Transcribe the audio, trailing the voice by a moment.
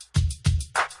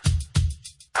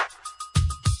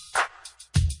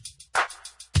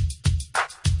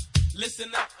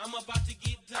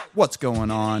What's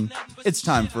going on? It's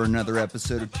time for another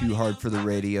episode of Too Hard for the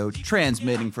Radio,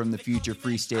 transmitting from the future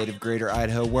free state of Greater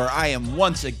Idaho, where I am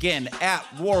once again at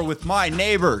war with my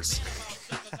neighbors.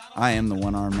 I am the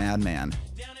one-armed madman,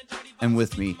 and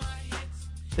with me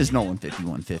is Nolan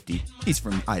 5150. He's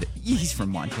from Idaho. He's from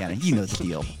Montana. You know the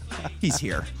deal. He's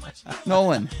here.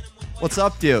 Nolan, what's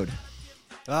up, dude?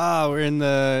 We're in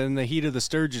the heat of the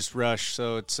Sturgis rush,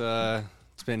 so it's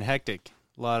been hectic.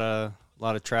 A lot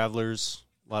of travelers,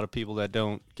 a lot of people that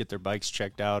don't get their bikes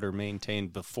checked out or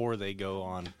maintained before they go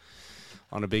on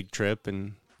a big trip,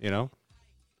 and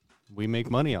we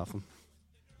make money off them.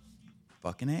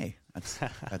 Fucking A.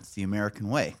 That's the American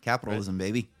way. Capitalism, right.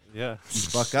 Baby. Yeah. You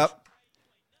fuck up,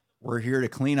 we're here to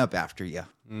clean up after you.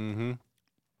 Mm-hmm.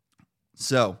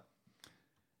 So,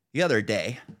 the other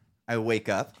day, I wake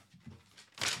up,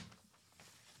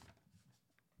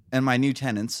 and my new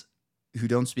tenants, who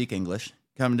don't speak English,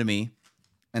 come to me,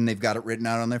 and they've got it written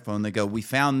out on their phone. They go, "We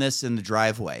found this in the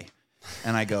driveway."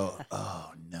 And I go,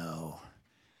 "Oh, no.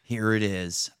 Here it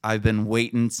is. I've been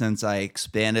waiting since I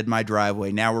expanded my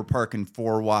driveway. Now we're parking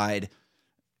 4 wide,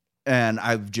 and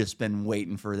I've just been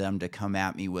waiting for them to come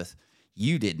at me with,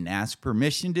 'You didn't ask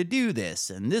permission to do this,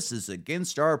 and this is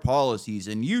against our policies,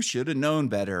 and you should have known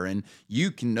better, and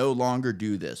you can no longer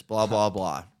do this,' blah, blah,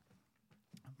 blah."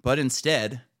 But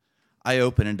instead, I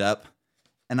open it up,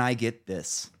 and I get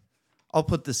this. I'll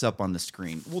put this up on the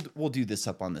screen. We'll do this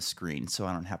up on the screen so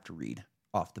I don't have to read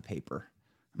off the paper.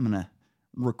 I'm going to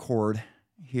record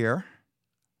here.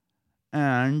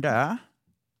 And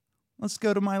let's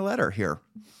go to my letter here.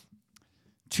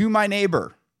 To my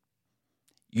neighbor.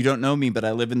 You don't know me, but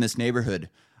I live in this neighborhood.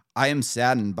 I am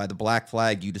saddened by the black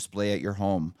flag you display at your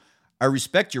home. I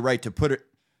respect your right to put it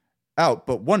out,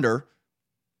 but wonder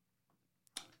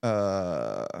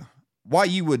why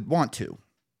you would want to.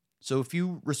 So if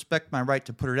you respect my right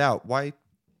to put it out, why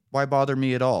bother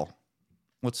me at all?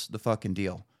 What's the fucking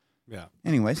deal? Yeah.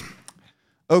 Anyways.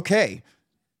 Okay.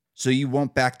 So you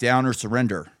won't back down or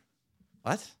surrender.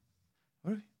 What?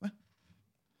 What?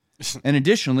 And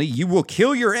additionally, you will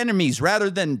kill your enemies rather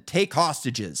than take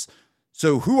hostages.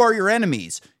 So who are your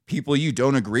enemies? People you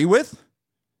don't agree with?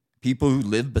 People who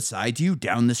live beside you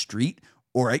down the street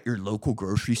or at your local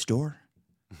grocery store?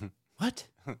 What?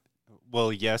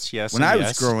 Well, yes. When I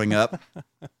was growing up,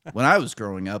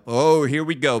 oh, here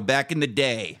we go, back in the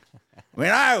day. When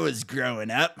I was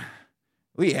growing up,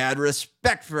 we had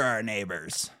respect for our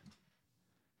neighbors.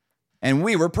 And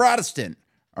we were Protestant.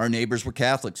 Our neighbors were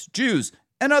Catholics, Jews,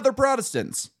 and other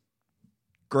Protestants.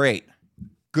 Great.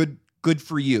 Good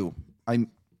for you.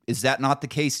 Is that not the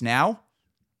case now?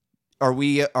 Are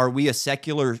we a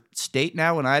secular state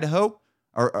now in Idaho?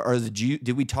 Are the Jew?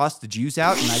 Did we toss the Jews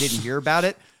out and I didn't hear about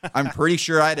it? I'm pretty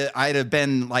sure I'd have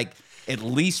been like at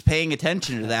least paying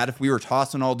attention to that if we were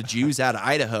tossing all the Jews out of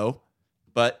Idaho.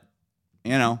 But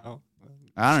I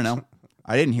don't know.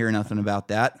 I didn't hear nothing about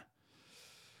that.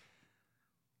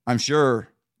 I'm sure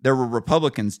there were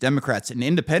Republicans, Democrats, and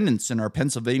independents in our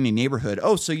Pennsylvania neighborhood.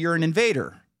 Oh, so you're an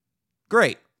invader.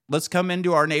 Great. Let's come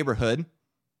into our neighborhood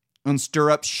and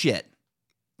stir up shit.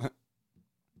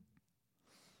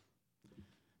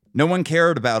 No one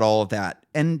cared about all of that.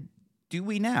 And do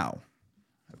we now?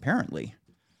 Apparently.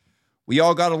 We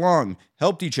all got along,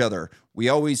 helped each other. We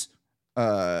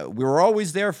were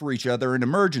always there for each other in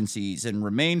emergencies and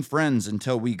remained friends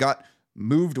until we got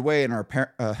moved away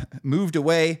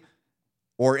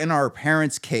or in our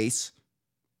parents' case,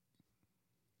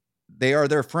 they are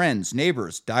their friends,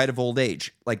 neighbors, died of old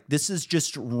age. Like, this is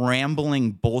just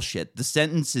rambling bullshit. The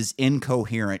sentence is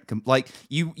incoherent. Like,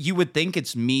 you would think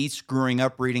it's me screwing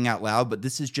up reading out loud, but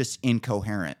this is just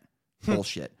incoherent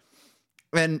bullshit.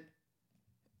 And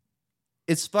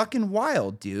it's fucking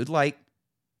wild, dude. Like,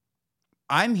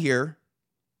 I'm here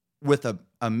with a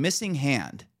missing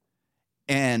hand.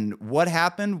 And what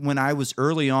happened when I was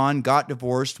early on, got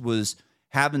divorced, was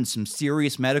having some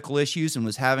serious medical issues and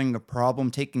was having a problem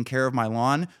taking care of my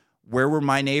lawn. Where were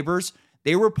my neighbors?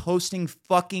 They were posting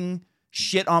fucking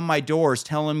shit on my doors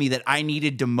telling me that I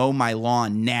needed to mow my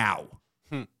lawn now.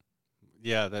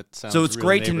 Yeah, that sounds so it's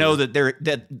great to know that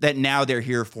that now they're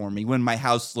here for me when my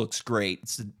house looks great.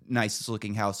 It's the nicest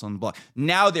looking house on the block.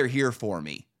 Now they're here for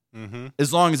me. Mm-hmm.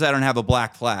 As long as I don't have a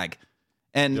black flag.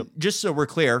 And just so we're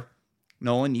clear,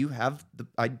 Nolan, you've got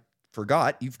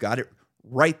it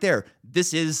right there.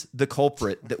 This is the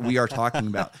culprit that we are talking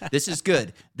about. This is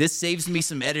good. This saves me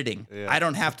some editing. Yeah. I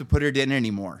don't have to put it in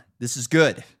anymore. This is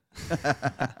good.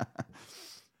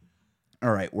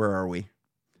 All right, where are we?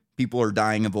 People are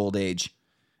dying of old age.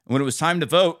 When it was time to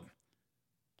vote,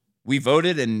 we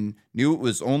voted and knew it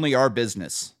was only our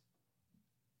business.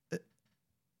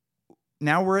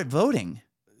 now we're at voting.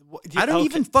 Yeah, I don't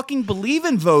even fucking believe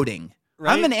in voting.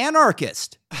 Right? I'm an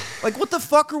anarchist. Like, what the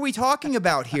fuck are we talking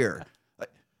about here?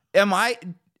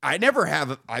 I've never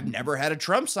had a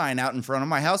Trump sign out in front of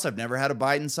my house. I've never had a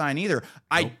Biden sign either.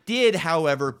 I did,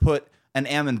 however, put an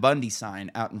Ammon Bundy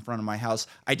sign out in front of my house.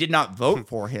 I did not vote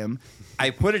for him. I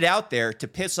put it out there to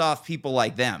piss off people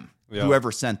like them,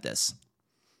 whoever sent this.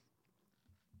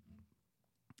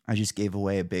 I just gave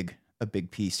away a big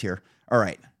piece here. All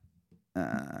right.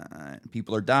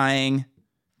 People are dying.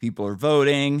 People are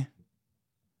voting.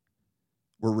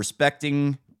 We're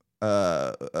respecting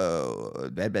when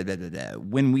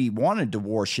we wanted to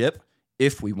worship,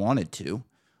 if we wanted to,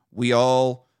 we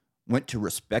all went to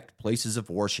respect places of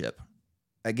worship.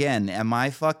 Again, am I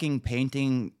fucking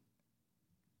painting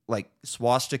like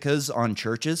swastikas on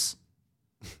churches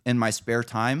in my spare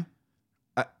time?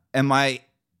 Am I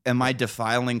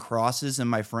defiling crosses in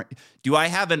my front? Do I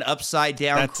have an upside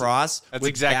down cross? That's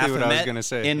exactly what I was going to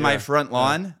say. In my front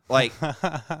lawn? Like,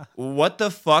 what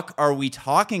the fuck are we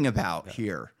talking about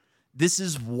here? This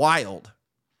is wild.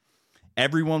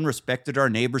 Everyone respected our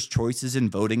neighbors' choices in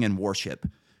voting and worship.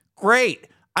 Great.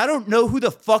 I don't know who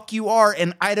the fuck you are,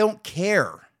 and I don't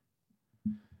care.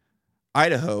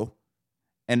 Idaho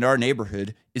and our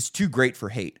neighborhood is too great for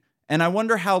hate. And I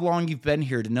wonder how long you've been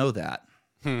here to know that.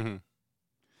 There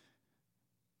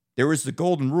was the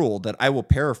golden rule that I will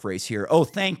paraphrase here. Oh,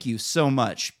 thank you so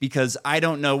much, because I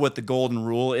don't know what the golden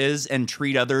rule is, and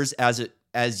treat others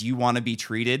as you want to be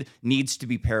treated needs to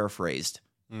be paraphrased.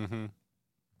 Mm-hmm.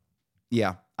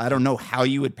 Yeah, I don't know how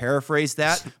you would paraphrase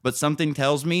that, but something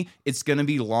tells me it's going to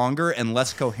be longer and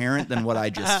less coherent than what I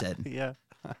just said. Yeah.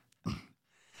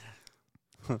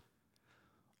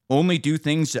 Only do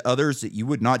things to others that you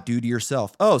would not do to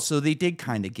yourself. Oh, so they did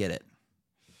kind of get it.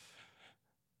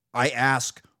 I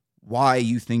ask why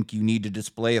you think you need to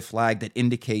display a flag that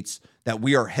indicates that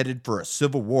we are headed for a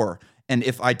civil war, and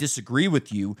if I disagree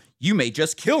with you, you may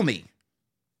just kill me.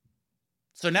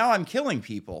 So now I'm killing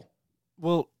people.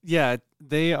 Well, yeah,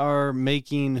 they are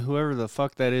making, whoever the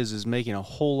fuck that is making a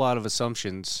whole lot of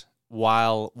assumptions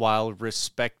while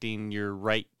respecting your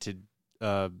right to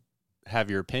have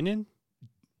your opinion.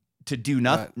 To do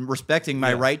nothing, respecting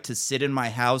my right to sit in my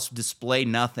house, display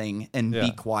nothing, and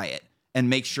be quiet, and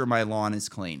make sure my lawn is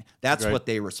clean. That's what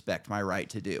they respect my right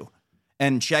to do.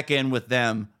 And check in with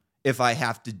them if I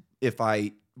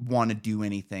want to do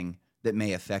anything that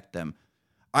may affect them.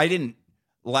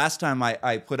 Last time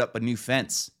I put up a new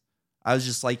fence, I was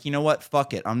just like, you know what?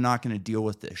 Fuck it. I'm not going to deal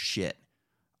with this shit.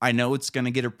 I know it's going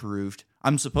to get approved.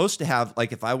 I'm supposed to have,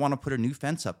 like, if I want to put a new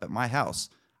fence up at my house,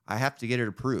 I have to get it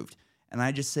approved. And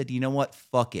I just said, you know what?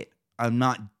 Fuck it. I'm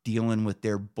not dealing with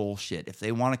their bullshit. If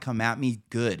they want to come at me,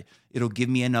 good. It'll give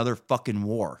me another fucking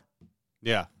war.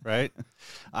 Yeah, right?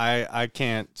 I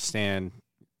can't stand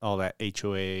all that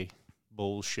HOA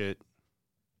bullshit.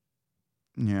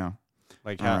 Yeah.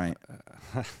 Like, all right.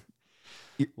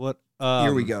 What?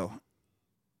 Here we go.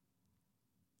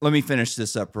 Let me finish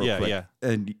this up real quick. Yeah.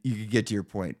 And you can get to your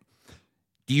point.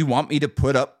 Do you want me to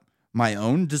put up my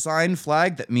own design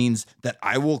flag that means that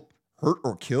I will hurt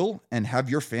or kill and have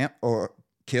your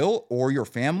kill or your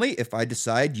family if I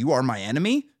decide you are my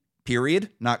enemy?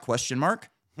 Period. Not question mark.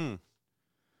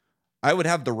 I would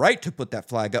have the right to put that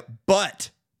flag up, but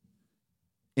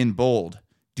in bold,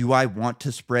 do I want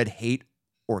to spread hate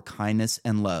or kindness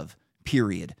and love?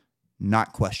 Period.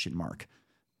 Not question mark.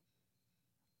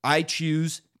 I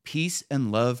choose peace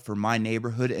and love for my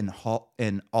neighborhood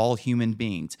and all human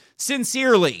beings.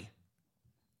 Sincerely,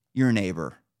 your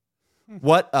neighbor.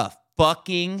 What a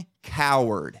fucking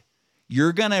coward.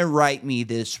 You're going to write me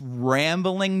this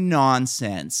rambling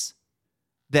nonsense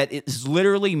that is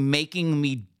literally making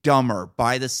me dumber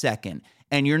by the second,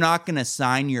 and you're not going to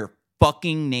sign your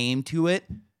fucking name to it?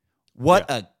 What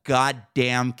a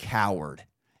goddamn coward.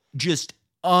 Just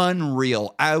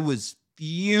unreal. I was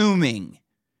fuming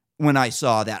when I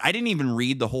saw that. I didn't even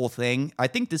read the whole thing. I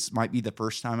think this might be the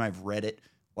first time I've read it,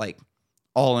 like,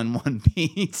 all in one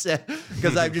piece,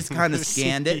 because I've just kind of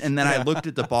scanned it, and then I looked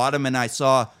at the bottom and I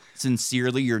saw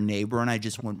sincerely your neighbor, and I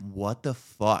just went, what the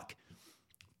fuck?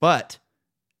 But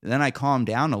then I calmed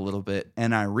down a little bit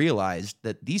and I realized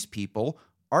that these people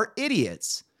are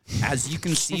idiots. As you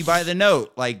can see by the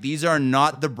note, like, these are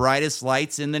not the brightest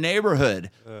lights in the neighborhood.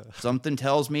 Something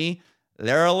tells me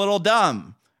they're a little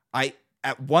dumb.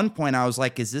 At one point I was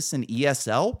like, is this an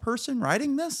ESL person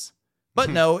writing this? But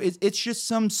no, it's just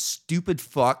some stupid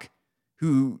fuck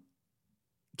who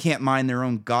can't mind their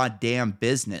own goddamn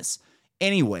business.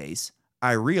 Anyways,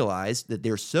 I realized that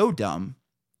they're so dumb,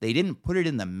 they didn't put it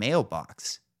in the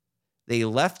mailbox. They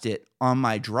left it on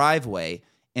my driveway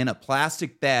in a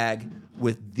plastic bag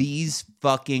with these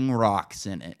fucking rocks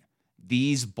in it.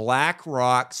 These black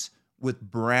rocks with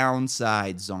brown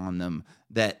sides on them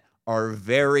that are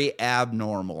very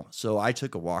abnormal. So I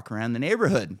took a walk around the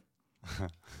neighborhood.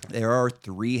 There are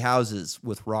 3 houses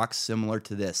with rocks similar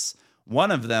to this.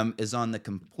 One of them is on the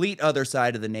complete other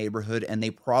side of the neighborhood, and they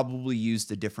probably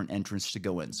used a different entrance to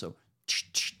go in. So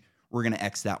we're going to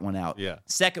X that one out. Yeah.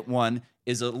 Second one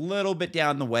is a little bit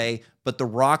down the way, but the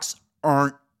rocks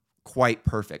aren't quite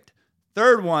perfect.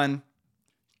 Third one,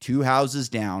 2 houses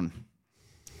down.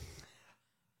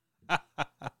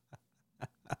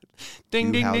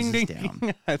 Ding, ding, ding, ding, down.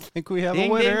 ding. I think we have Ding,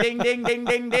 a winner. ding, ding, ding,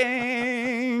 ding, ding,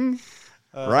 ding.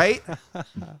 Right?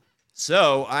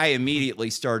 So I immediately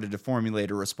started to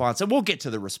formulate a response, and we'll get to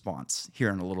the response here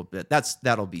in a little bit.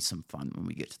 That'll be some fun when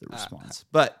we get to the response.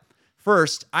 But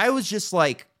first, I was just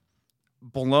like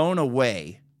blown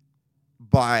away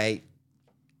by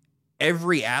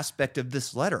every aspect of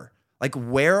this letter. Like,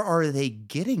 where are they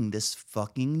getting this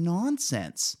fucking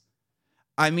nonsense?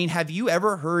 I mean, have you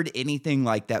ever heard anything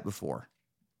like that before?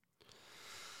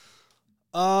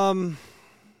 I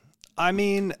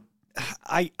mean,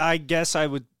 I guess I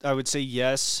would say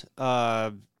yes.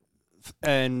 And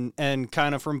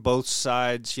kind of from both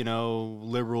sides, you know,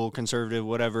 liberal, conservative,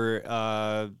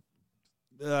 whatever.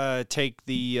 Take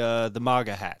the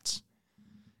MAGA hats.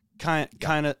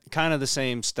 Kind of the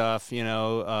same stuff, you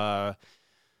know.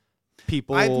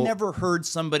 People. I've never heard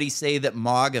somebody say that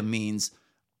MAGA means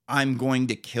I'm going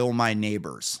to kill my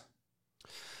neighbors.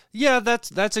 Yeah,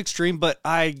 that's extreme, but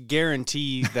I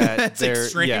guarantee that that's they're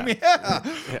extreme. Yeah.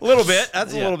 A little bit.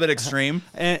 That's a little bit extreme.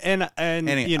 And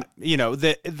you know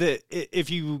the if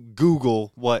you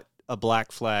Google what a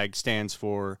black flag stands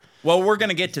for, well, we're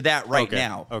gonna get to that right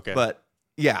now. Okay, but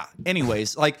yeah.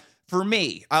 Anyways, like for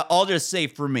me, I'll just say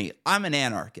for me, I'm an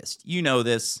anarchist. You know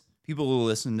this. People who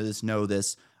listen to this know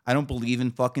this. I don't believe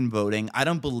in fucking voting. I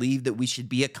don't believe that we should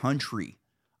be a country.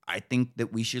 I think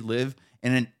that we should live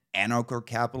in an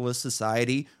anarcho-capitalist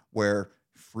society where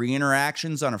free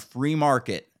interactions on a free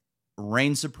market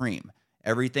reign supreme.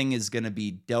 Everything is going to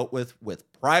be dealt with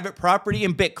private property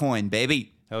and Bitcoin,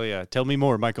 baby. Hell yeah. Tell me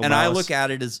more, Michael And Malice. I look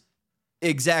at it as,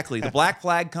 exactly, the black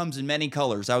flag comes in many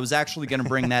colors. I was actually going to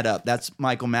bring that up. That's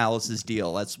Michael Malice's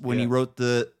deal. That's when he wrote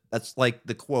that's like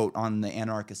the quote on the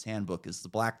Anarchist Handbook is the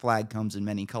black flag comes in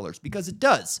many colors, because it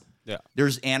does. Yeah.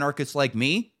 There's anarchists like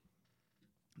me.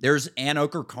 There's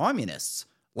anarcho-communists.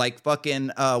 Like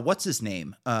fucking, what's his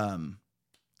name?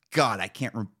 God, I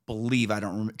can't believe I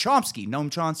don't remember. Chomsky, Noam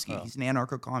Chomsky. Oh. He's an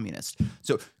anarcho-communist.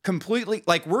 So completely,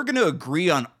 like, we're going to agree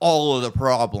on all of the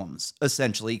problems,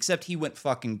 essentially, except he went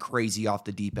fucking crazy off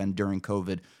the deep end during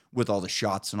COVID with all the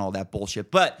shots and all that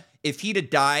bullshit. But if he'd have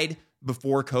died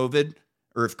before COVID,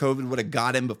 or if COVID would have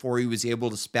got him before he was able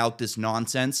to spout this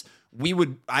nonsense,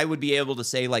 I would be able to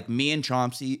say, like, me and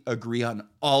Chomsky agree on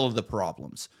all of the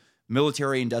problems.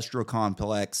 Military-industrial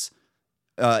complex,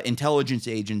 intelligence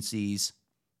agencies,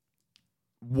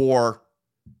 war.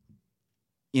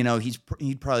 You know,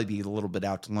 he'd probably be a little bit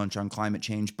out to lunch on climate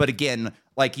change. But again,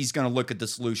 like, he's going to look at the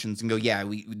solutions and go, yeah,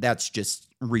 that's just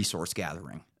resource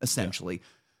gathering, essentially. Yeah.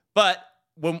 But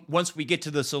once we get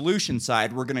to the solution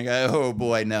side, we're going to go, oh,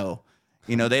 boy, no.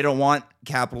 You know, they don't want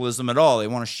capitalism at all. They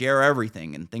want to share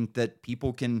everything and think that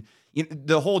people can... You know,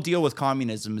 the whole deal with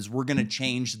communism is we're going to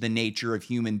change the nature of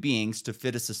human beings to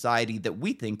fit a society that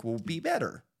we think will be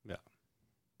better. Yeah.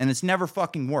 And it's never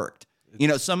fucking worked. You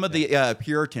know, some of the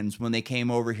Puritans, when they came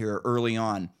over here early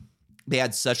on, they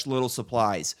had such little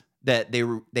supplies that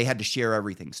they had to share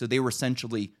everything. So they were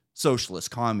essentially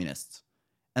socialist communists.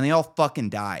 And they all fucking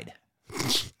died.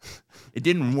 It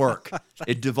didn't work.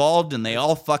 It devolved and they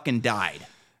all fucking died.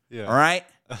 Yeah. All right?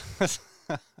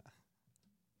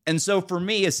 And so for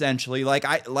me, essentially, like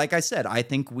I said, I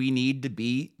think we need to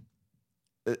be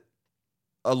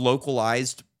a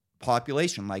localized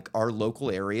population. Like, our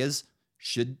local areas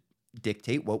should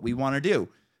dictate what we want to do.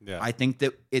 Yeah. I think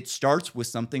that it starts with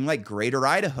something like Greater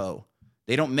Idaho.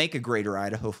 They don't make a Greater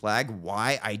Idaho flag.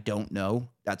 Why? I don't know.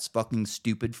 That's fucking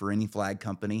stupid for any flag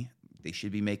company. They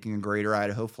should be making a Greater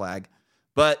Idaho flag.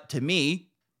 But to me,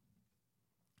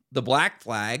 the black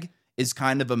flag is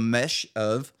kind of a mesh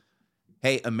of,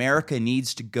 hey, America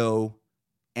needs to go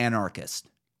anarchist.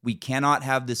 We cannot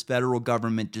have this federal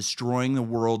government destroying the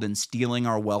world and stealing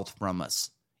our wealth from us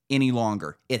any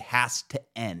longer. It has to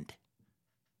end.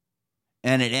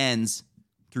 And it ends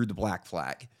through the black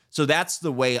flag. So that's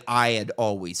the way I had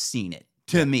always seen it,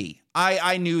 to me.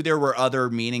 I knew there were other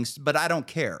meanings, but I don't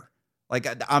care. Like,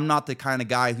 I'm not the kind of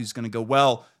guy who's going to go,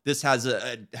 well, this has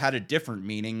had a different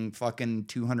meaning fucking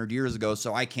 200 years ago,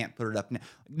 so I can't put it up now.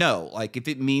 No, like if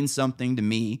it means something to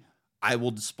me, I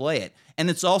will display it. And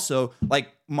it's also like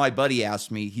my buddy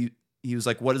asked me, he was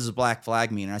like, what does the black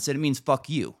flag mean? And I said, it means fuck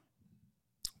you.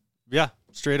 Yeah,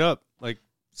 straight up. Like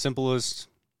simplest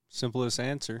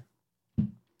answer.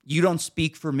 You don't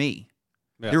speak for me.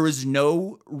 Yeah. There is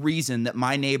no reason that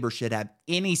my neighbor should have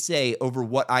any say over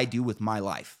what I do with my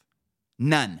life.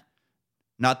 None.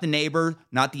 Not the neighbor,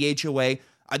 not the HOA.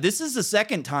 This is the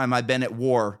second time I've been at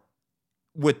war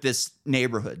with this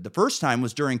neighborhood. The first time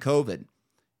was during COVID.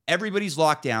 Everybody's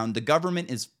locked down. The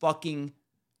government is fucking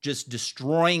just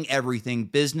destroying everything.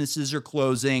 Businesses are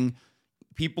closing.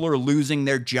 People are losing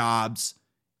their jobs.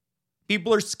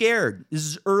 People are scared. This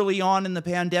is early on in the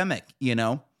pandemic, you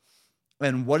know?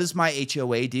 And what does my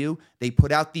HOA do? They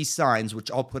put out these signs,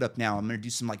 which I'll put up now. I'm going to do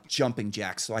some like jumping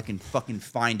jacks so I can fucking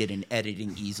find it in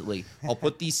editing easily. I'll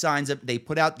put these signs up. They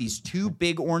put out these 2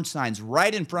 big orange signs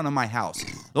right in front of my house.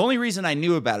 The only reason I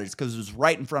knew about it is because it was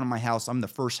right in front of my house. I'm the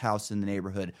first house in the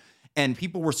neighborhood. And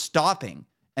people were stopping.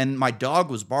 And my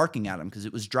dog was barking at him because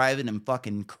it was driving him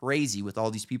fucking crazy with all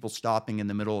these people stopping in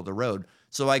the middle of the road.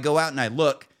 So I go out and I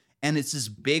look, and it's this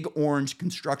big orange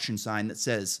construction sign that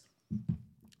says,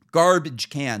 garbage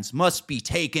cans must be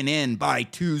taken in by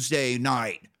Tuesday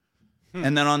night.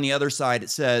 And then on the other side, it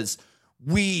says,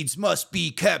 yards must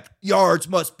be kept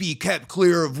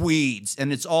clear of weeds.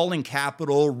 And it's all in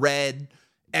capital red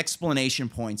explanation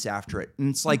points after it.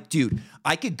 And it's like, dude,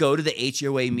 I could go to the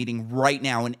HOA meeting right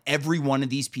now and every one of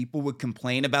these people would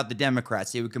complain about the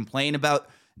Democrats. They would complain about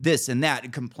this and that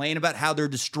and complain about how they're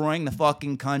destroying the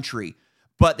fucking country.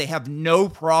 But they have no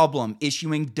problem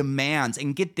issuing demands.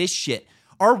 And get this shit.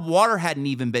 Our water hadn't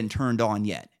even been turned on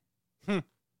yet.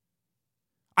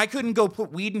 I couldn't go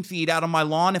put weed and feed out on my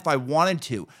lawn if I wanted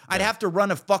to. I'd have to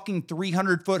run a fucking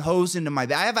 300-foot hose into my...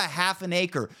 I have a half an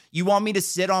acre. You want me to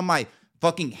sit on my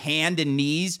fucking hand and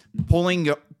knees pulling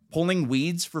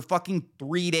weeds for fucking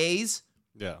 3 days?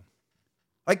 Yeah.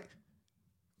 Like,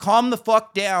 calm the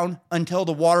fuck down until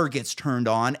the water gets turned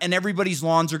on and everybody's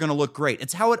lawns are going to look great.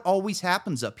 It's how it always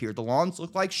happens up here. The lawns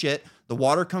look like shit. The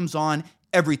water comes on.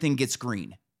 Everything gets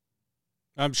green.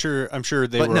 I'm sure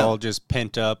they were all just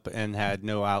pent up and had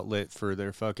no outlet for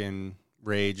their fucking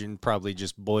rage and probably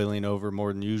just boiling over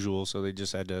more than usual. So they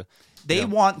just had to. They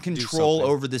want control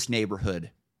over this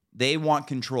neighborhood. They want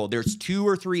control. There's 2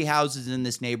 or 3 houses in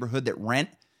this neighborhood that rent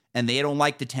and they don't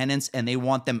like the tenants and they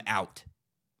want them out.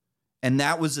 And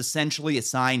that was essentially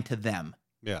assigned to them.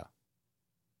 Yeah.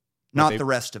 Not the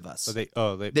rest of us.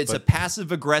 It's a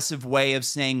passive aggressive way of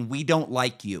saying we don't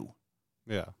like you.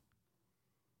 Yeah.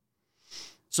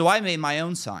 So I made my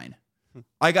own sign.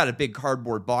 I got a big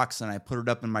cardboard box and I put it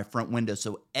up in my front window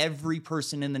so every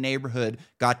person in the neighborhood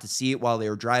got to see it while they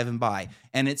were driving by.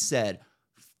 And it said,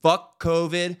 fuck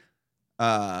COVID.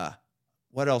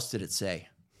 What else did it say?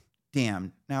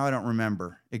 Damn, now I don't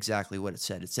remember exactly what it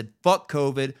said. It said, fuck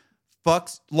COVID, fuck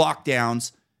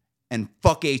lockdowns, and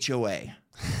fuck HOA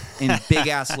in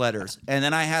big-ass letters. And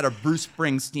then I had a Bruce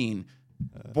Springsteen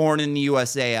Born in the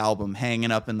USA album hanging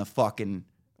up in the fucking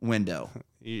window.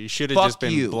 You should have just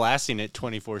been blasting it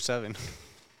 24/7.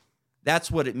 That's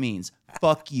what it means.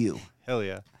 Fuck you. Hell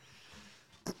yeah.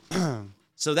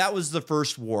 So that was the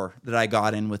first war that I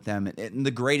got in with them. And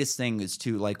the greatest thing is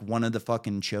too, like one of the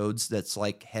fucking chodes that's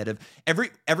like head of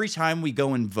every time we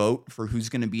go and vote for who's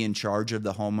going to be in charge of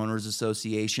the homeowners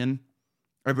association,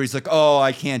 everybody's like, "Oh,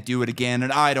 I can't do it again,"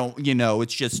 and I don't,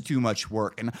 it's just too much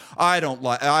work, and I don't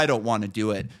want to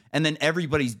do it. And then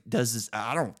everybody does this.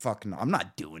 I'm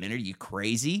not doing it. Are you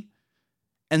crazy?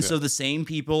 And so the same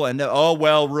people end up,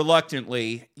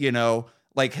 reluctantly,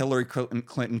 like Hillary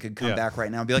Clinton could come back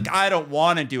right now and be like, "I don't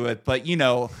want to do it, but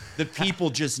the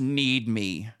people just need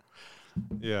me."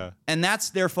 Yeah. And that's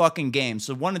their fucking game.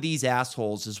 So one of these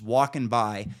assholes is walking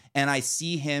by and I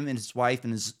see him and his wife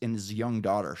and his young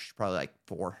daughter. She's probably like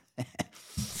 4.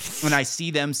 And I see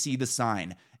them see the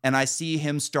sign and I see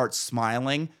him start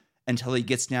smiling until he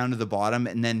gets down to the bottom.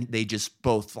 And then they just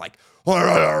both like,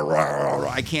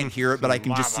 I can't hear it, but I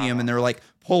can just see him. And they're like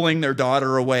pulling their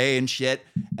daughter away and shit.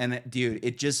 And dude,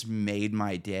 it just made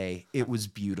my day. It was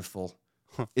beautiful.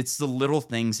 It's the little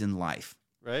things in life.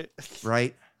 Right?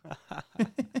 Right?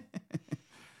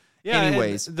 Yeah.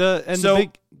 Anyways,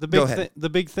 the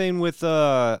big thing with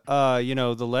the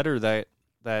letter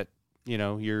that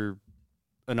your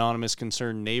anonymous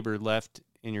concerned neighbor left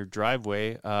in your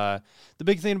driveway. The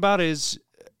big thing about it is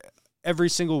every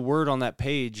single word on that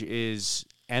page is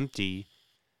empty,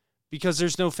 Because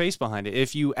there's no face behind it.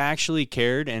 If you actually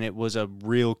cared and it was a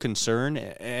real concern,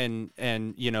 and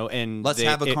let's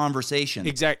have a conversation.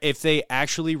 Exactly. If they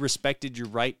actually respected your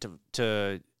right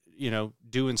to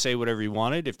do and say whatever you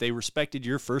wanted, if they respected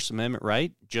your First Amendment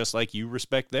right, just like you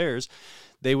respect theirs,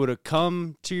 they would have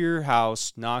come to your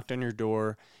house, knocked on your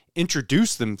door,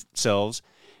 introduced themselves,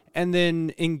 and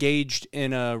then engaged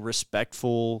in a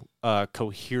respectful,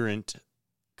 coherent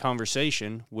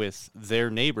conversation with their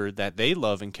neighbor that they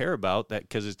love and care about, that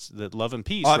because it's the love and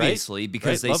peace, obviously, right?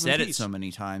 because right? they Love said it so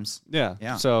many times.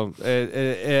 Yeah. So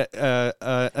an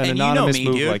And anonymous you know me,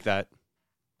 move dude. like that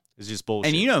is just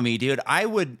bullshit. And you know me, dude. I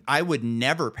would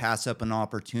never pass up an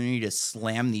opportunity to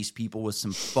slam these people with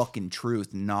some fucking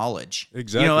truth and knowledge.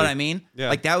 Exactly. You know what I mean? Yeah.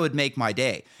 Like, that would make my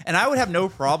day. And I would have no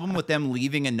problem with them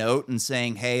leaving a note and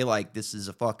saying, hey, like, this is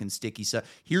a fucking sticky stuff.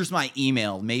 Here's my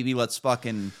email. Maybe let's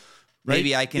fucking...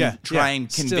 Maybe I can try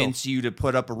and convince you to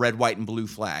put up a red, white, and blue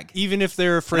flag. Even if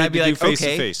they're And afraid I'd be to like, do face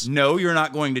okay, to face. no, you're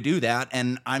not going to do that,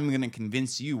 and I'm going to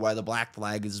convince you why the black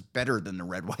flag is better than the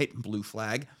red, white, and blue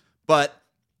flag. But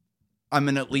I'm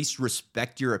going to at least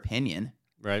respect your opinion.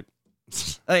 Right.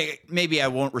 Like, maybe I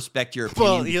won't respect your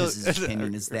opinion because his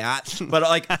opinion is that. But,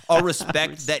 like, I'll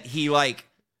respect that he, like...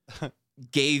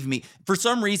 gave me, for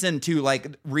some reason, too, like,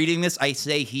 reading this, I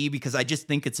say he because I just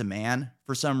think it's a man.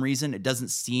 For some reason, it doesn't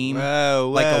seem hey.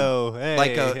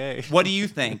 What do you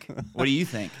think? What do you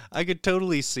think? I could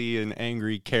totally see an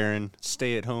angry Karen,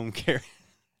 stay-at-home Karen.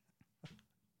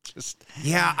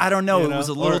 Yeah, I don't know. It was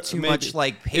a little too much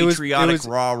like patriotic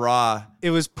rah-rah. It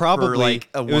was probably for like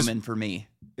a woman for me.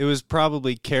 It was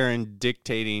probably Karen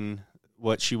dictating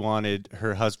what she wanted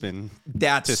her husband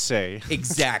to say.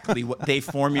 Exactly what they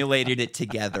formulated it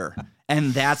together,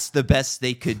 and that's the best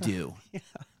they could do. Yeah.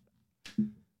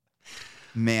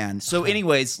 Man. So,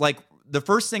 anyways, like the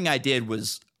first thing I did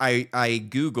was I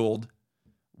Googled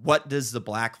what does the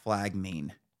black flag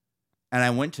mean, and I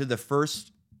went to the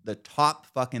top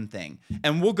fucking thing,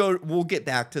 and we'll get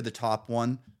back to the top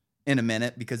one in a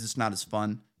minute because it's not as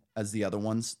fun as the other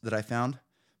ones that I found.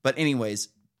 But anyways.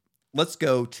 Let's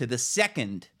go to the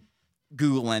second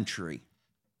Google entry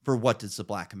for what does the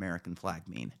black American flag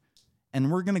mean.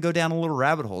 And we're going to go down a little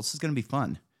rabbit hole. This is going to be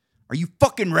fun. Are you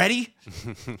fucking ready?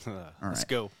 All right. Let's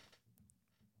go.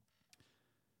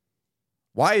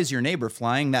 Why is your neighbor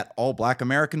flying that all black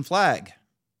American flag?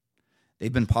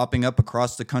 They've been popping up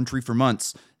across the country for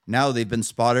months. Now they've been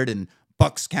spotted in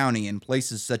Bucks County in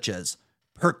places such as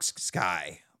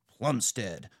Perksky,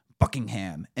 Plumstead,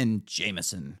 Buckingham, and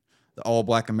Jameson. The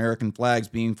all-black American flags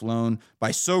being flown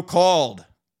by so-called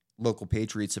local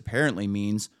patriots apparently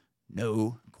means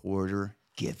no quarter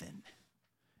given.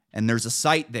 And there's a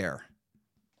site there.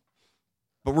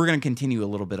 But we're going to continue a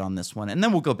little bit on this one, and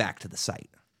then we'll go back to the site.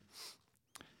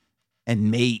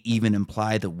 And may even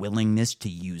imply the willingness to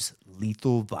use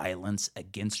lethal violence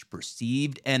against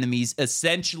perceived enemies,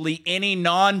 essentially any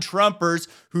non-Trumpers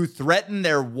who threaten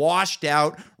their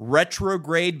washed-out,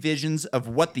 retrograde visions of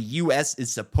what the U.S.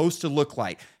 is supposed to look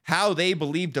like, how they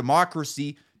believe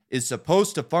democracy is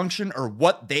supposed to function, or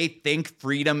what they think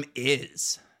freedom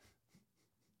is.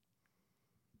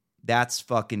 That's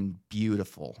fucking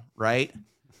beautiful, right?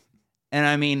 And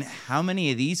I mean, how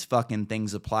many of these fucking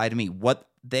things apply to me? What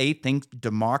they think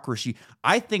democracy.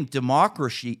 I think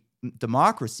democracy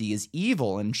is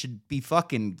evil and should be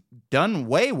fucking done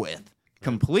away with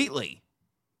completely.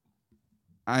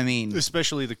 I mean,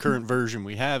 especially the current version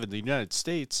we have in the United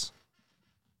States.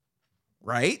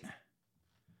 Right?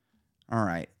 All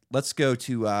right. Let's go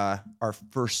to our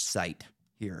first site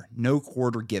here. No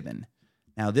quarter given.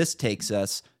 Now, this takes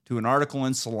us to an article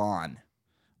in Salon.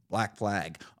 Black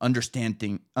flag,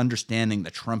 understanding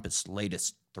the Trumpist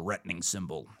latest threatening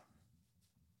symbol.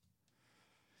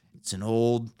 It's an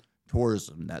old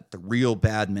tourism that the real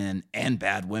bad men and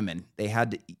bad women, they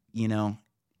had to,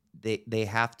 they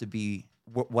have to be,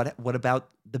 what about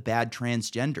the bad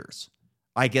transgenders?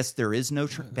 I guess there is no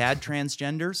bad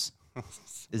transgenders.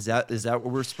 Is that what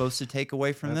we're supposed to take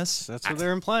away from this? That's what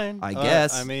they're implying. I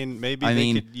guess. I mean, maybe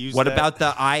they could use what that. about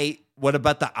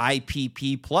the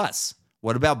IPP plus?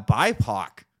 What about BIPOC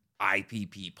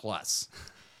IPP plus?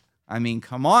 I mean,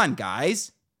 come on,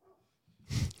 guys.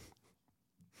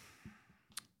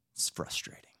 It's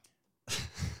frustrating.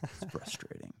 It's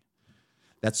frustrating.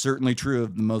 That's certainly true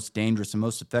of the most dangerous and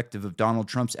most effective of Donald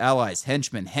Trump's allies,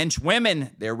 henchmen,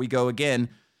 henchwomen. There we go again.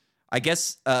 I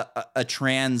guess a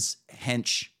trans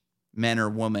henchman or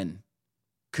woman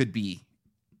could be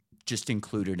just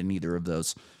included in either of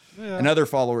those. Yeah. And other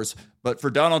followers. But for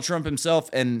Donald Trump himself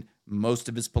and most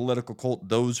of his political cult,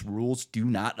 those rules do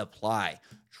not apply.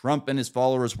 Trump and his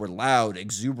followers were loud,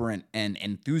 exuberant, and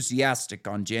enthusiastic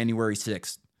on January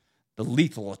 6th. The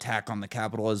lethal attack on the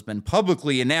Capitol has been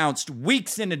publicly announced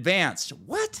weeks in advance.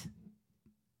 What?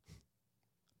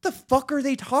 The fuck are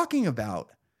they talking about?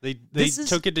 They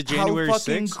took it to January 6th? How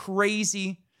fucking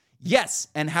crazy. Yes,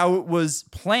 and how it was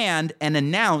planned and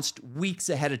announced weeks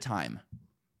ahead of time.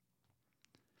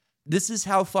 This is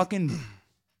how fucking,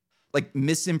 like,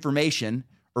 misinformation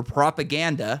or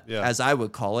propaganda, as I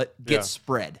would call it, gets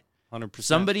spread. 100%.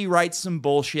 Somebody writes some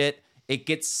bullshit, it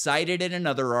gets cited in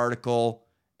another article,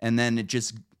 and then it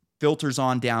just filters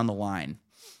on down the line.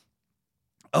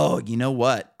 Oh, you know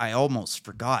what? I almost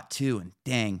forgot, too, and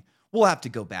dang, we'll have to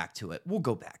go back to it. We'll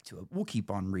go back to it. We'll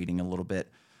keep on reading a little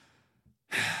bit.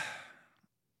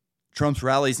 Trump's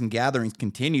rallies and gatherings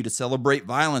continue to celebrate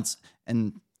violence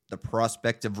and the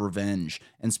prospect of revenge,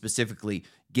 and specifically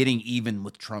getting even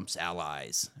with Trump's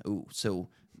allies. Ooh, so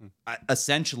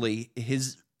essentially,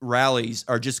 his rallies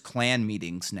are just Klan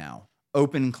meetings now,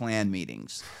 open Klan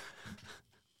meetings.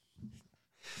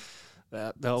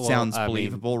 Sounds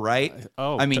believable, right?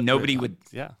 I mean, nobody would.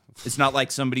 Yeah, it's not like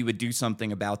somebody would do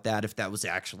something about that if that was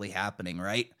actually happening,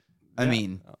 right? I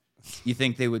mean, you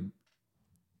think they would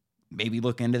maybe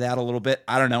look into that a little bit?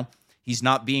 I don't know. He's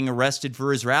not being arrested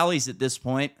for his rallies at this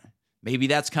point. Maybe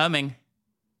that's coming.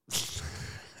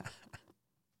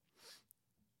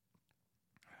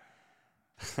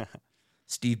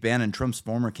 Steve Bannon, Trump's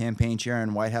former campaign chair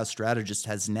and White House strategist,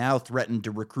 has now threatened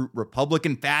to recruit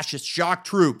Republican fascist shock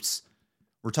troops.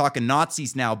 We're talking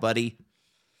Nazis now, buddy.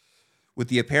 With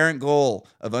the apparent goal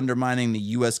of undermining the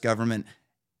U.S. government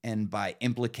and, by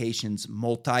implications,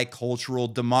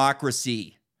 multicultural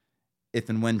democracy, if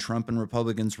and when Trump and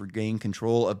Republicans regain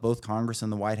control of both Congress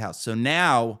and the White House. So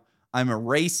now I'm a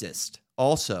racist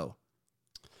also.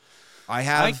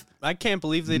 I can't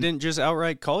believe they didn't just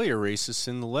outright call you a racist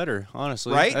in the letter,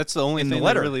 honestly. Right? That's the only thing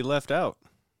they really left out.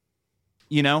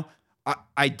 You know,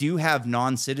 I do have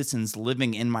non-citizens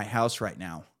living in my house right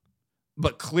now.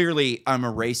 But clearly I'm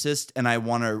a racist and I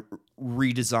want to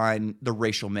redesign the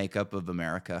racial makeup of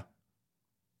America.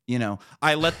 You know,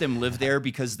 I let them live there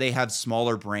because they have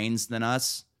smaller brains than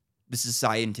us. This is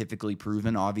scientifically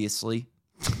proven, obviously.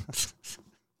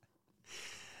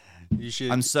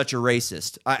 I'm such a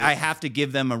racist. I have to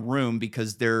give them a room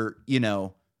because they're, you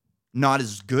know, not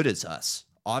as good as us,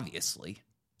 obviously.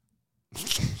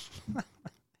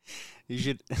 You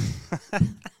should.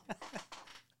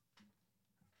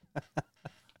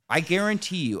 I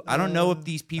guarantee you, I don't know if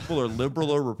these people are liberal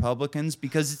or Republicans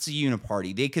because it's a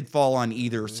uniparty. They could fall on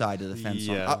either side of the fence.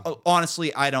 Yeah.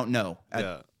 Honestly, I don't know.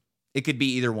 Yeah. It could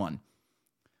be either one.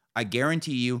 I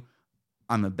guarantee you,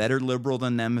 I'm a better liberal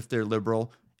than them if they're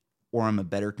liberal, or I'm a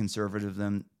better conservative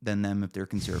than them if they're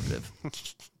conservative.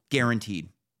 Guaranteed.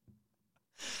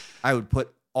 I would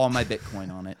put all my Bitcoin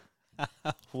on it.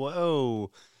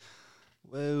 Whoa.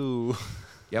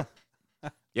 Yep,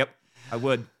 I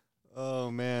would.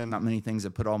 Oh, man. Not many things I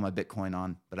put all my Bitcoin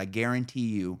on, but I guarantee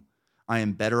you I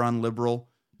am better on liberal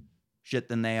shit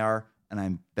than they are, and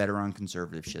I'm better on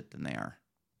conservative shit than they are.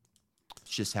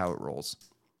 It's just how it rolls.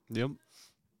 Yep.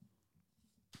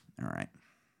 All right.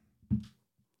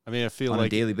 I mean, I feel on like a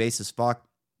daily basis, fuck.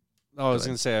 Oh, I was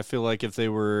going to say, I feel like if they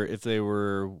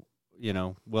were, you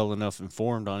know, well enough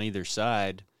informed on either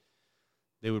side,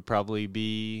 they would probably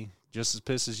be just as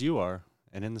pissed as you are.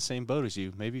 And in the same boat as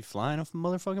you, maybe flying a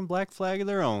motherfucking black flag of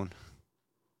their own.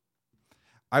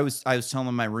 I was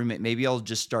telling my roommate, maybe I'll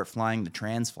just start flying the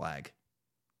trans flag.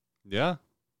 Yeah.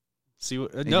 See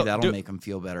what? Maybe that'll make them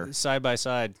feel better. Side by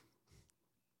side.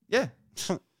 Yeah.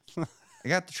 I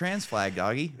got the trans flag,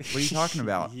 doggy. What are you talking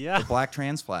about? Yeah. The black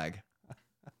trans flag.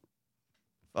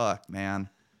 Fuck, man.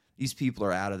 These people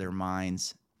are out of their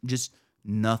minds. Just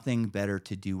nothing better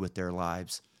to do with their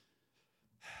lives.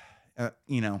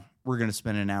 You know, we're going to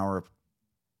spend an hour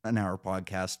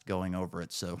podcast going over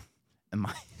it. So am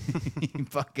I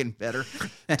fucking better?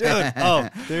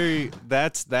 Dude,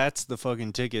 that's the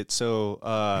fucking ticket.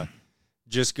 So,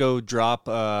 just go drop,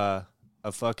 a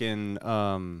fucking,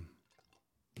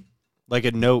 like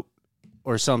a note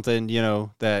or something, you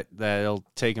know, that'll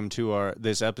take them to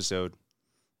this episode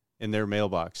in their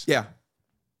mailbox. Yeah.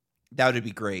 That would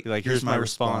be great. Be like, here's my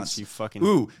response, you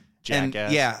fucking jackass.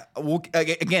 And yeah,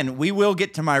 we will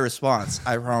get to my response.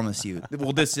 I promise you.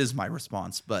 Well, this is my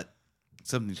response, but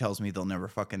something tells me they'll never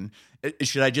fucking.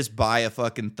 Should I just buy a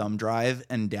fucking thumb drive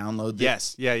and download the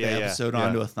episode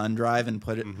onto a thumb drive and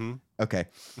put it? Mm-hmm. Okay.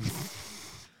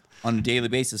 On a daily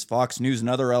basis, Fox News and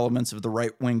other elements of the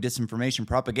right-wing disinformation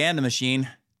propaganda machine.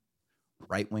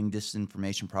 Right-wing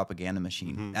disinformation propaganda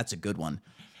machine. Mm-hmm. That's a good one.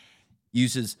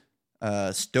 Uses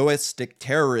stochastic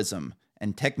terrorism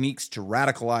and techniques to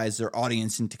radicalize their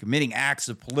audience into committing acts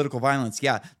of political violence.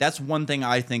 Yeah, that's one thing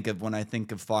I think of when I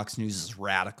think of Fox News as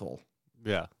radical.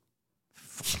 Yeah.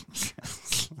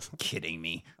 Kidding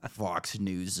me. Fox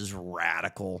News is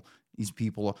radical. These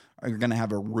people are going to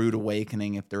have a rude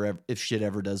awakening if shit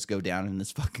ever does go down in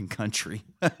this fucking country.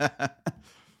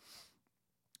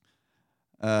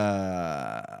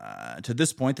 To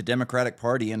this point, the Democratic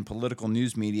Party and political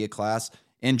news media class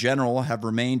in general have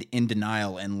remained in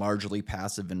denial and largely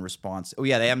passive in response. Oh,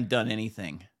 yeah, they haven't done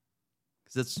anything.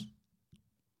 Because that's,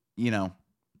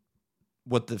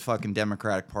 what the fucking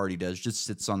Democratic Party does. Just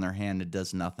sits on their hand and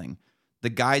does nothing. The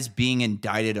guy's being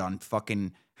indicted on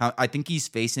fucking... I think he's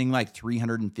facing like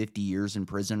 350 years in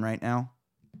prison right now.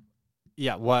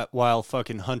 Yeah, while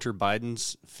fucking Hunter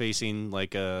Biden's facing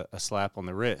like a slap on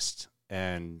the wrist.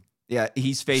 And yeah,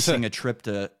 he's facing a trip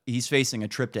to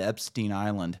Epstein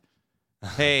Island.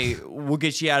 Hey, we'll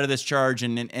get you out of this charge,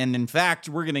 and in fact,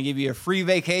 we're going to give you a free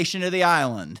vacation to the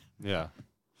island. Yeah.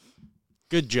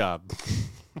 Good job.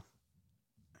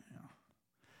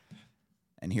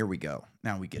 And here we go.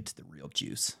 Now we get to the real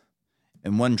juice.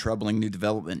 In one troubling new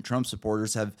development, Trump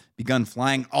supporters have begun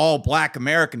flying all black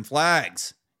American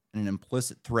flags in an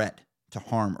implicit threat to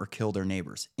harm or kill their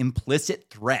neighbors. Implicit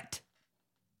threat.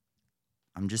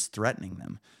 I'm just threatening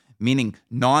them. Meaning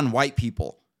non-white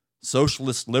people,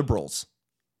 socialist liberals,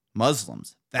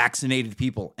 Muslims, vaccinated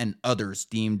people, and others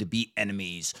deemed to be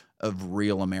enemies of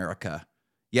real America.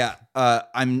 Yeah,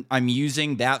 I'm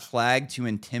using that flag to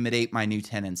intimidate my new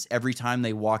tenants. Every time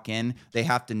they walk in, they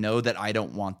have to know that I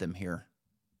don't want them here.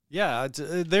 Yeah,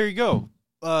 there you go.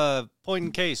 Point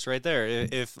in case right there.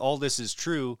 If all this is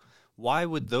true, why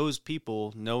would those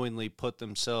people knowingly put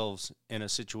themselves in a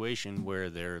situation where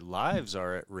their lives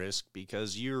are at risk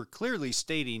because you're clearly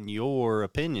stating your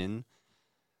opinion?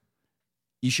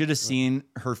 You should have seen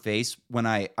her face when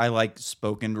I like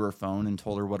spoke into her phone and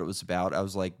told her what it was about. I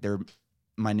was like,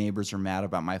 my neighbors are mad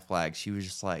about my flag. She was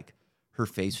just like, her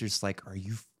face was just like, are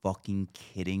you fucking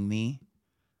kidding me?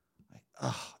 Like,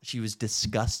 oh, she was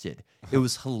disgusted. It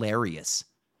was hilarious.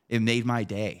 It made my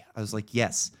day. I was like,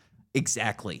 yes,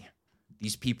 exactly.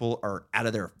 These people are out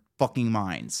of their fucking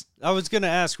minds. I was going to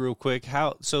ask real quick,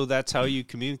 so that's how you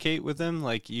communicate with them?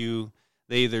 Like they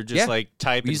either just like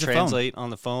type and translate on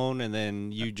the phone and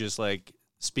then you just like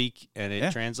speak and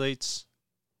it translates?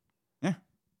 Yeah.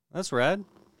 That's rad.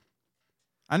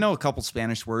 I know a couple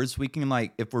Spanish words. We can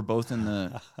if we're both in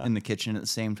the kitchen at the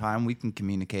same time, we can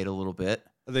communicate a little bit.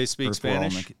 They speak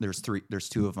Spanish? There's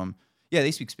two of them. Yeah,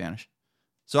 they speak Spanish.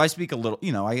 So I speak a little,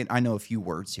 I know a few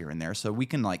words here and there, so we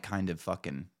can kind of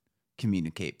fucking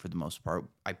communicate for the most part.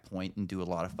 I point and do a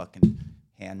lot of fucking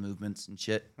hand movements and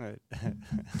shit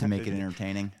to make it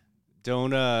entertaining.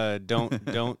 Don't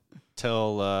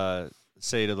tell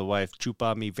say to the wife,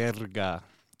 chupa mi verga.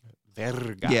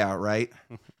 Verga. Yeah, right.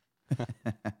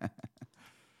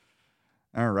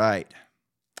 All right.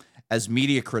 As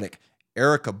media critic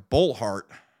Erica Bolhart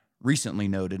recently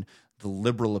noted, the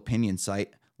liberal opinion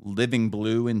site Living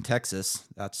Blue in Texas,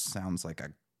 that sounds like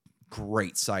a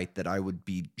great site that I would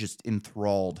be just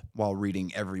enthralled while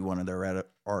reading every one of their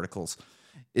articles,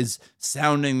 is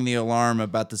sounding the alarm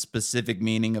about the specific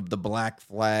meaning of the black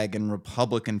flag and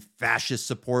Republican fascist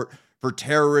support for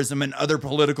terrorism and other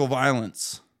political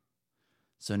violence.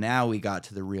 So now we got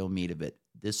to the real meat of it.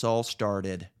 This all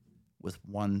started with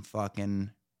one fucking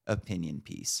opinion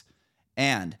piece.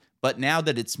 But now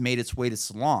that it's made its way to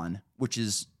Salon, which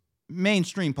is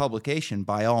mainstream publication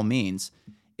by all means,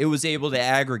 it was able to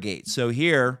aggregate. So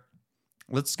here,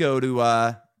 let's go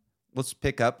to, let's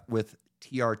pick up with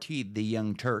TRT, the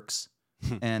Young Turks,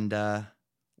 and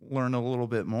learn a little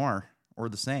bit more or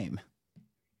the same.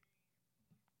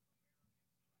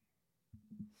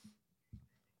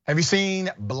 Have you seen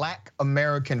black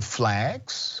American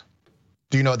flags?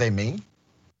 Do you know what they mean?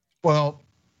 Well,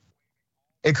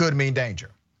 it could mean danger,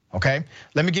 okay?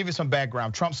 Let me give you some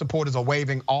background. Trump supporters are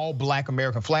waving all black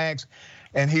American flags,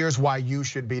 and here's why you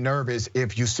should be nervous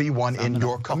if you see one in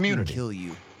your community. Kill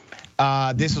you.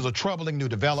 This is a troubling new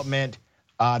development.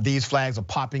 These flags are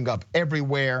popping up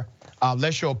everywhere.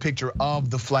 Let's show a picture of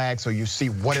the flag so you see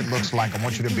what it looks like. I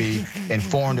want you to be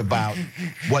informed about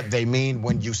what they mean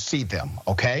when you see them,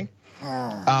 okay?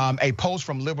 A post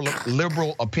from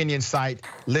liberal opinion site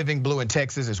Living Blue in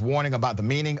Texas is warning about the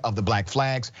meaning of the black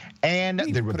flags and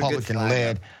the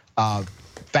Republican-led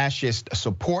fascist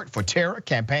support for terror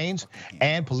campaigns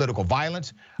and political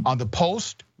violence. On the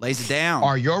post, lays it down.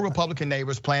 Are your Republican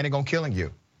neighbors planning on killing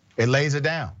you? It lays it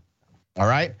down. All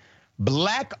right.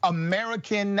 Black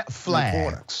American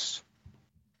flags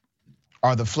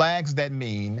are the flags that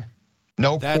mean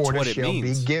no quarter shall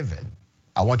be given.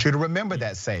 I want you to remember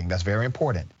that saying. That's very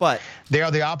important. But they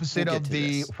are the opposite we'll of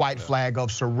the white flag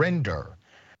of surrender.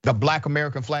 The black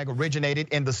American flag originated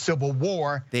in the Civil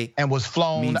War and was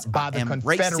flown by the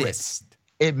Confederates. Racist.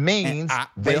 It means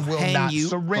they will not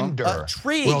surrender,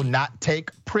 will not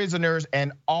take prisoners,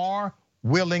 and are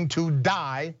willing to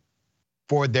die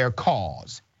for their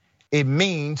cause. It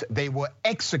means they will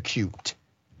execute,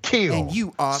 kill, and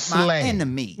you are slay, my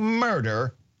enemy,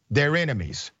 murder their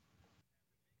enemies.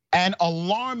 An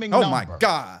alarming number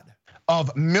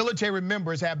of military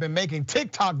members have been making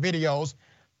TikTok videos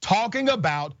talking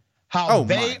about how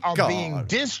they are being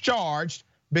discharged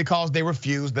because they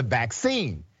refuse the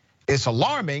vaccine. It's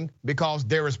alarming because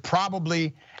there is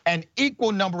probably an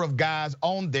equal number of guys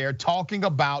on there talking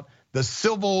about the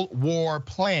Civil War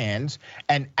plans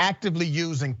and actively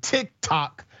using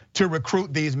TikTok to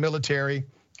recruit these military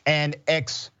and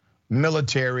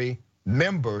ex-military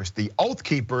members. The Oath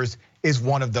Keepers is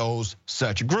one of those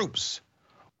such groups.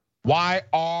 Why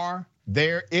are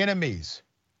their enemies?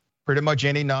 Pretty much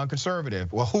any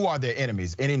non-conservative. Well, who are their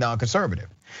enemies? Any non-conservative.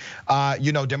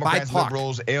 Democrats, BIPOC.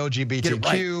 liberals,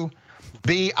 LGBTQ,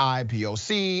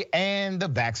 BIPOC, and the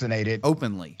vaccinated.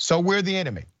 Openly. So we're the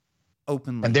enemy.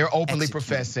 Openly. And they're openly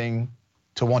professing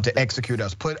to want to execute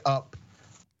us. Put up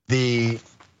the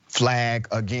flag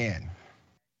again.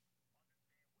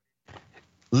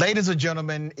 Ladies and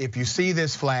gentlemen, if you see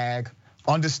this flag,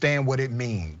 understand what it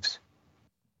means.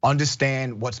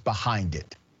 Understand what's behind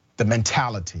it. The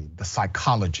mentality, the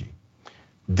psychology.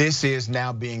 This is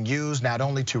now being used not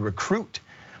only to recruit,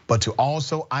 but to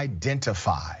also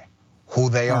identify who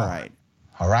they are.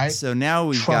 All right. So now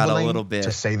we've got a little bit,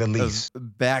 to say the least, of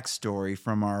backstory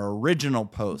from our original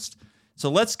post.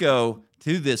 So let's go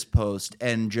to this post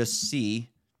and just see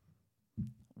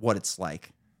what it's like.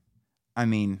 I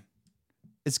mean,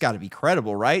 it's got to be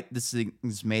credible, right? This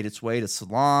has made its way to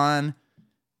Salon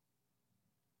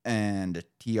and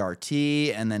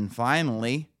TRT, and then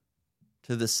finally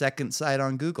to the second site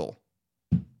on Google.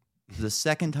 The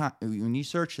second time when you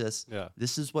search this,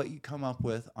 this is what you come up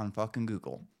with on fucking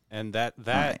Google. And that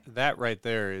right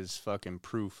there is fucking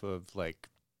proof of, like,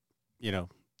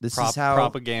 this is how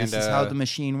propaganda. This is how the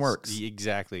machine works.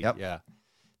 Exactly. Yep. Yeah.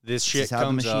 This shit is how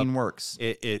comes the machine up, works.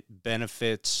 It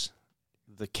benefits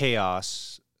the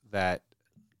chaos that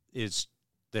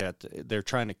they're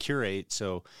trying to curate.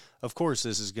 So of course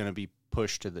this is going to be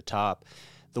pushed to the top.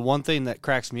 The one thing that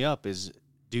cracks me up is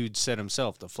dude said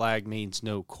himself, the flag means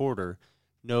no quarter.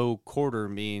 No quarter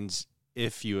means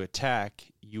if you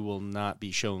attack, you will not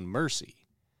be shown mercy.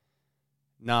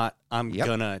 Not I'm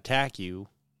gonna attack you.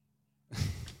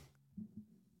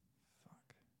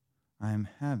 I'm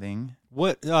having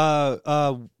what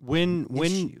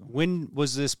when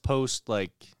was this post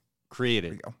like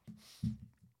created? There we go.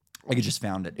 I just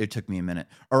found it. It took me a minute.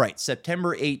 All right,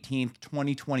 September 18th,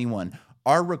 2021.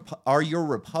 Are your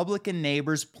Republican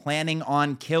neighbors planning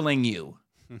on killing you?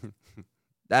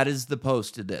 That is the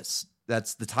post to this.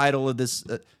 That's the title of this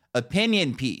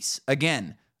opinion piece.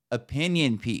 Again,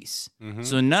 opinion piece. Mm-hmm.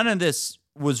 So none of this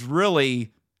was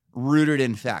really rooted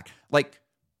in fact. Like,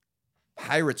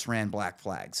 pirates ran black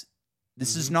flags.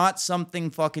 This is not something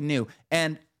fucking new.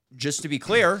 And just to be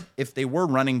clear, if they were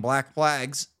running black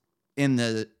flags in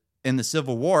the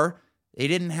Civil War, they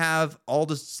didn't have all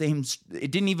the same.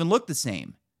 It didn't even look the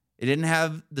same. It didn't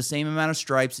have the same amount of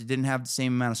stripes. It didn't have the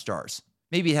same amount of stars.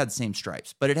 Maybe it had the same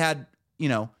stripes, but it had,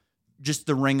 just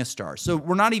the ring of stars. So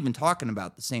we're not even talking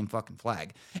about the same fucking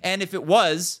flag. And if it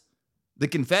was the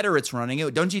Confederates running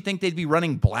it, don't you think they'd be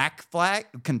running black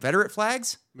Confederate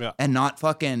flags? Yeah. And not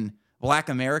fucking black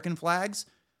American flags?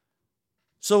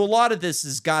 So a lot of this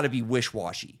has got to be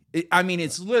wish-washy.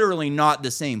 It's literally not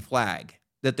the same flag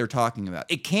that they're talking about.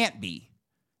 It can't be.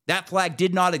 That flag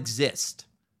did not exist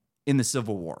in the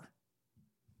Civil War.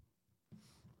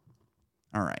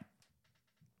 All right.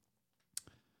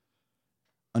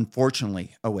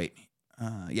 Unfortunately,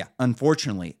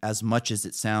 unfortunately, as much as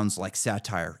it sounds like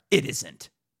satire, it isn't.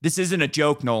 This isn't a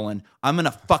joke, Nolan. I'm going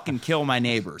to fucking kill my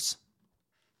neighbors.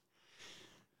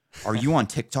 Are you on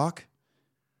TikTok?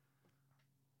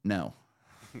 No.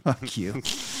 Fuck you.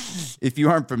 If you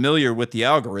aren't familiar with the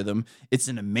algorithm, it's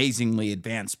an amazingly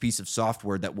advanced piece of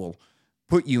software that will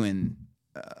put you in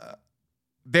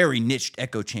very niched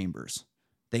echo chambers.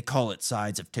 They call it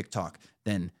sides of TikTok.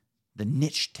 Then the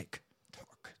niche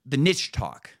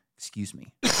talk, excuse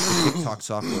me. The TikTok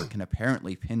software can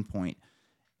apparently pinpoint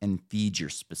and feed your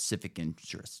specific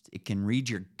interest. It can read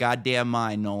your goddamn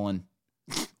mind, Nolan.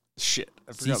 Shit.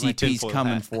 I forgot my CCP's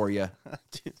coming for you.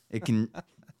 It can.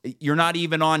 You're not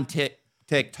even on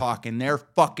TikTok, and they're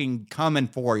fucking coming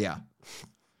for you.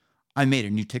 I made a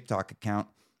new TikTok account.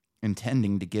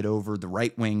 intending to get over the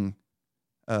right wing,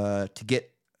 to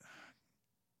get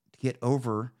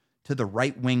over to the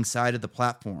right wing side of the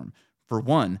platform. For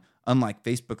one, unlike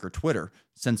Facebook or Twitter,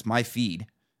 since my feed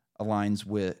aligns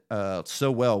with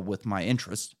so well with my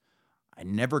interests, I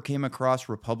never came across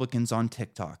Republicans on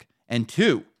TikTok. And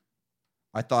two,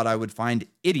 I thought I would find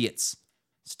idiots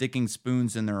sticking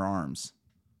spoons in their arms.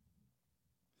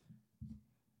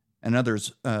 Another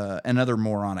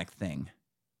moronic thing.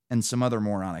 And some other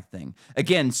moronic thing.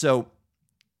 Again, so,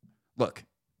 look,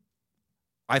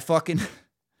 I fucking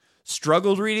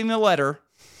struggled reading the letter,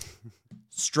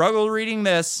 struggled reading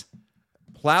this,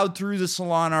 plowed through the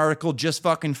Salon article just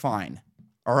fucking fine.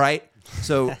 All right?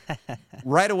 So,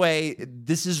 right away,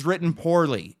 this is written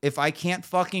poorly. If I can't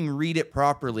fucking read it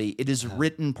properly, it is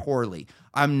written poorly.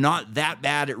 I'm not that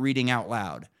bad at reading out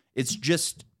loud. It's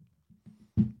just,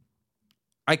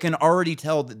 I can already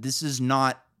tell that this is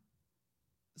not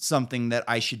something that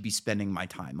I should be spending my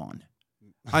time on.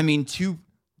 I mean, two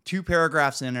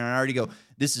paragraphs in and I already go,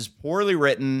 this is poorly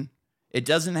written. It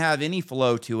doesn't have any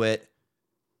flow to it.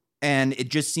 And it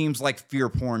just seems like fear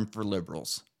porn for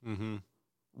liberals. Mm-hmm.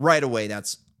 Right away, I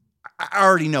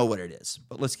already know what it is,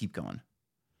 but let's keep going.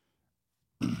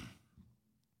 The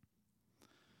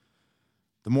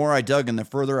more I dug and the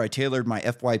further I tailored my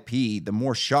FYP, the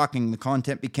more shocking the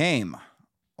content became.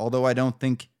 Although I don't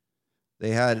think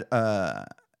they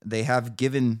have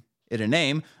given it a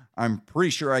name, I'm pretty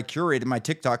sure I curated my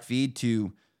TikTok feed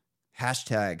to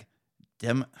hashtag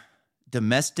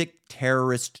domestic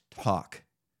terrorist talk.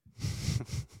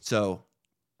 So,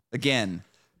 again,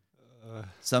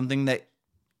 something that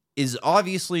is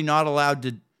obviously not allowed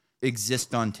to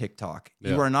exist on TikTok.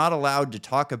 Yeah. You are not allowed to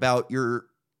talk about your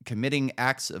committing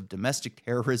acts of domestic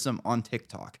terrorism on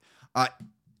TikTok. I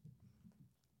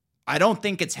don't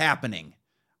think it's happening.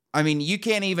 I mean, you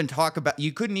couldn't even talk about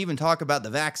the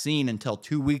vaccine until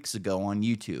 2 weeks ago on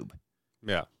YouTube.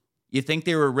 Yeah. You think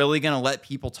they were really going to let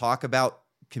people talk about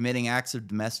committing acts of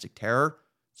domestic terror?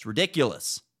 It's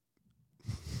ridiculous.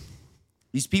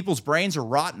 These people's brains are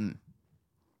rotten.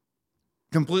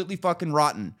 Completely fucking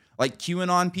rotten. Like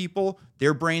QAnon people,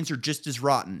 their brains are just as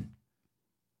rotten.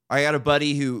 I got a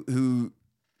buddy who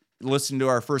listened to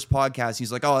our first podcast.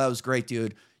 He's like, oh, that was great,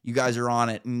 dude. You guys are on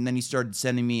it. And then he started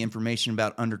sending me information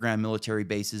about underground military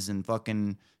bases and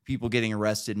fucking people getting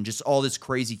arrested and just all this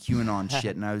crazy QAnon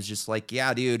shit. And I was just like,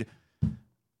 yeah, dude,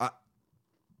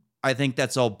 I think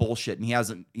that's all bullshit. And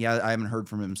I haven't heard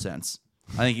from him since.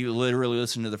 I think he literally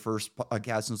listened to the first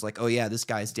podcast and was like, oh yeah, this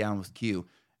guy's down with Q.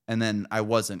 And then I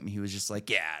wasn't. And he was just like,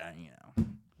 yeah, you know.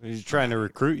 Is he trying to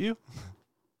recruit you?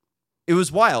 It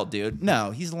was wild, dude. No,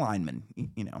 he's a lineman.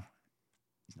 You know.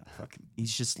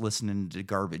 He's just listening to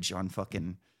garbage on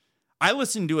fucking. I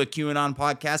listen to a QAnon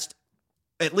podcast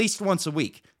at least once a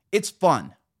week. It's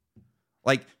fun.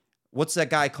 Like, what's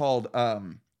that guy called?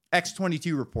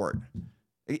 X22 Report.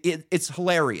 It's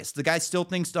hilarious. The guy still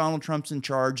thinks Donald Trump's in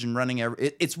charge and running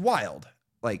it's wild.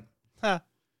 Like, I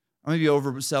may be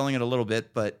overselling it a little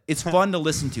bit, but it's fun to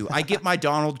listen to. I get my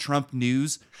Donald Trump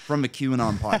news from a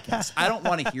QAnon podcast. I don't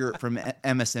want to hear it from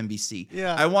MSNBC.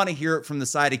 Yeah. I want to hear it from the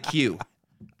side of Q.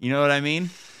 You know what I mean?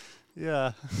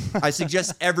 Yeah. I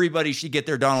suggest everybody should get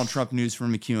their Donald Trump news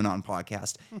from a QAnon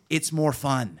podcast. It's more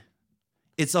fun.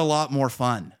 It's a lot more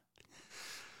fun.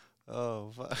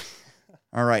 Oh, fuck.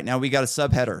 All right, now we got a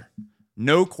subheader.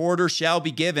 No quarter shall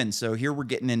be given. So here we're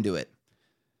getting into it.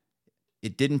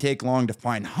 It didn't take long to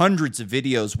find hundreds of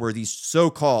videos where these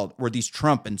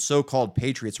Trump and so-called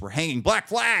patriots were hanging black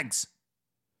flags.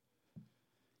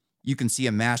 You can see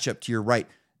a mashup to your right.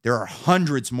 There are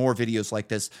hundreds more videos like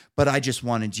this, but I just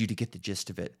wanted you to get the gist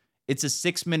of it. It's a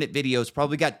 6-minute video. It's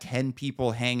probably got 10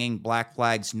 people hanging black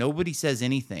flags. Nobody says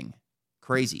anything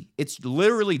crazy. It's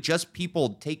literally just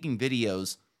people taking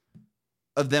videos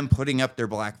of them putting up their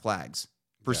black flags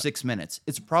for 6 minutes.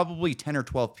 It's probably 10 or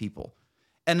 12 people.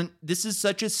 And this is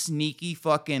such a sneaky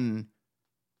fucking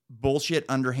bullshit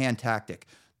underhand tactic.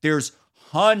 There's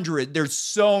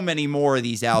so many more of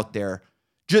these out there.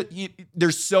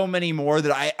 There's so many more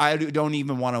that I don't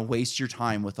even want to waste your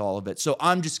time with all of it. So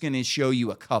I'm just going to show you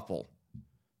a couple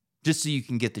just so you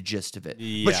can get the gist of it.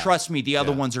 Yeah. But trust me, the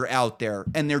other ones are out there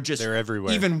and they're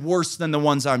everywhere. Even worse than the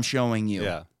ones I'm showing you.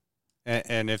 Yeah.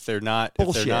 And if they're not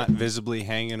visibly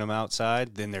hanging them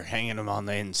outside, then they're hanging them on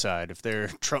the inside. If they're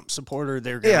a Trump supporter,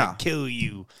 they're going to kill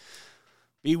you.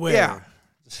 Beware. Yeah.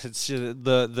 It's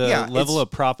the level of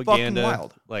propaganda,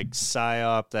 like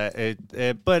psyop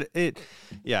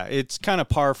it's kind of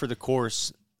par for the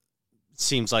course. It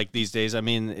seems like these days. I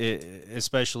mean,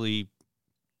 especially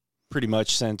pretty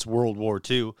much since World War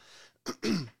II.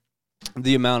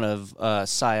 the amount of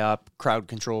psyop, crowd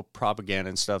control, propaganda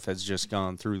and stuff has just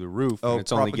gone through the roof. Oh, and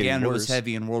it's only getting propaganda worse. was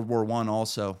heavy in World War I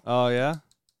also. Oh, yeah?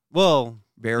 Well,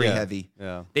 Very yeah, heavy.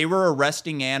 Yeah. They were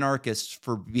arresting anarchists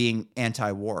for being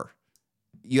anti-war.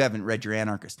 You haven't read your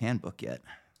anarchist handbook yet.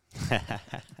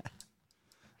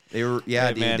 They were, yeah,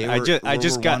 Hey, dude. man, They were, I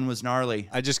just World War got I was gnarly.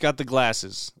 I just got the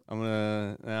glasses. I'm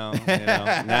gonna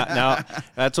now.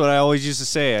 That's what I always used to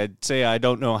say. I'd say I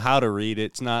don't know how to read.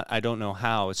 It's not I don't know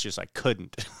how. It's just I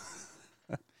couldn't.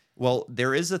 Well,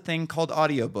 there is a thing called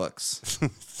audiobooks.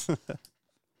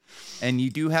 And you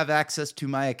do have access to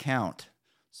my account.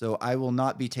 So I will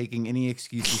not be taking any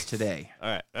excuses today.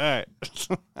 All right.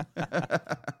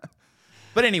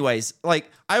 But anyways, like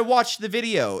I watched the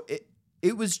video.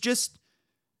 It was just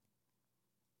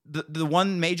the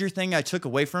one major thing I took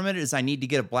away from it is I need to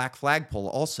get a black flagpole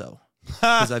also.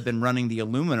 Because I've been running the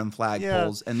aluminum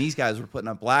flagpoles, and these guys were putting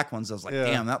up black ones. I was like,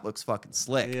 damn, that looks fucking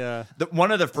slick. Yeah.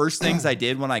 One of the first things I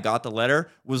did when I got the letter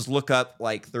was look up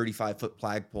like 35-foot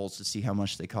flagpoles to see how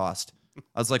much they cost.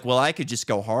 I was like, well, I could just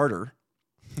go harder.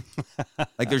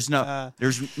 Like there's not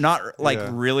like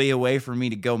really a way for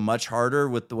me to go much harder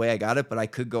with the way I got it, but I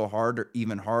could go harder,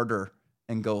 even harder,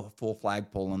 and go full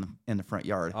flagpole in the front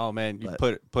yard. Oh man, you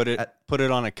put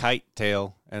it on a kite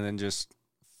tail and then just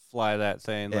fly that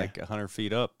thing like 100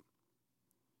 feet up.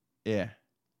 Yeah.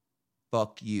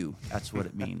 Fuck you. That's what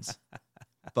it means.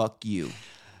 Fuck you.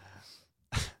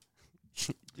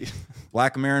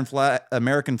 Black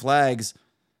American flags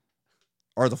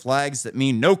are the flags that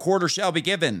mean no quarter shall be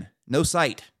given. No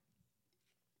sight.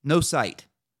 No sight.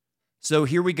 So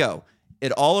here we go.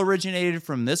 It all originated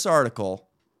from this article.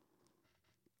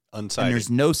 Unsighted. And there's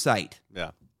no sight.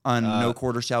 Yeah. On no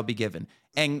quarter shall be given.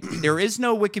 And there is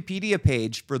no Wikipedia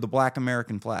page for the Black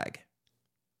American flag.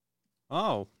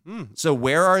 Oh. So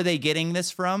where are they getting this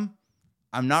from?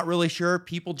 I'm not really sure.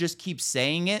 People just keep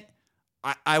saying it.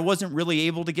 I wasn't really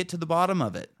able to get to the bottom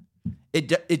of it.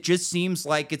 It just seems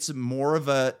like it's more of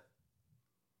a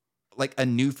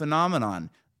new phenomenon.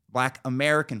 Black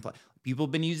American flag. People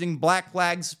have been using black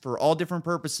flags for all different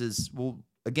purposes. Well,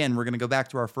 again, we're going to go back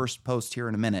to our first post here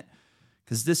in a minute.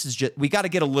 Because this is just, we got to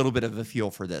get a little bit of a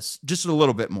feel for this. Just a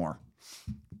little bit more.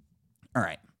 All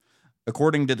right.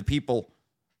 According to the people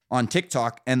on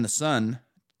TikTok and The Sun,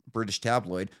 British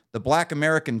tabloid, the Black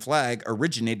American flag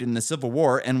originated in the Civil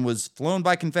War and was flown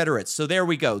by Confederates. So there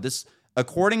we go. This,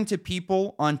 according to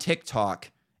people on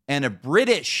TikTok and a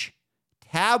British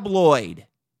tabloid,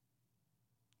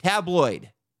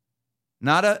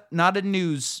 not a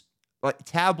news, but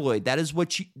tabloid. That is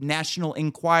what National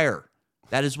Enquirer.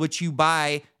 That is what you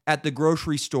buy at the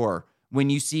grocery store when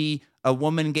you see a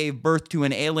woman gave birth to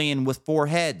an alien with 4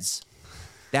 heads.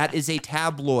 That is a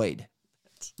tabloid,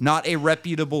 not a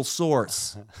reputable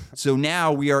source. So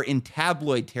now we are in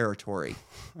tabloid territory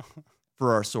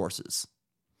for our sources.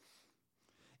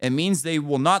 It means they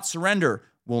will not surrender,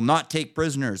 will not take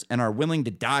prisoners, and are willing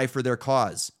to die for their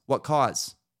cause. What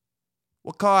cause?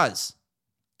 What cause?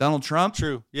 Donald Trump?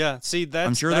 True. Yeah. See,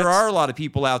 I'm sure there are a lot of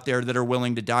people out there that are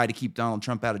willing to die to keep Donald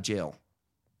Trump out of jail.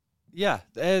 Yeah,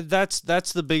 that's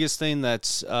the biggest thing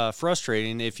that's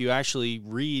frustrating. If you actually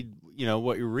read,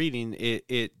 what you're reading,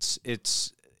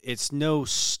 it's no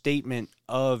statement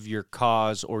of your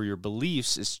cause or your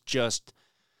beliefs. It's just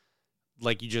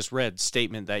like you just read,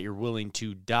 statement that you're willing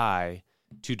to die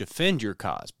to defend your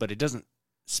cause, but it doesn't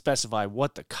specify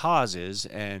what the cause is,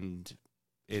 and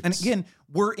again,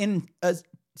 we're in a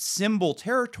symbol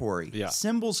territory. Yeah.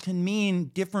 Symbols can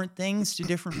mean different things to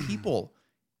different people.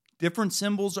 Different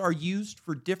symbols are used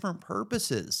for different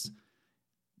purposes.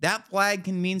 That flag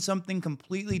can mean something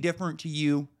completely different to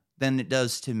you than it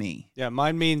does to me. Yeah,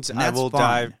 mine means I will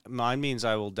die. Mine means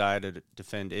I will die to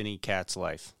defend any cat's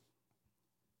life.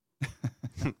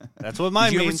 That's what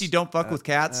mine means. Did you ever see Don't Fuck with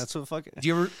Cats? That's what fuck. Did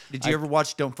you ever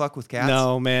watch Don't Fuck with Cats?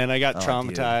 No, man. I got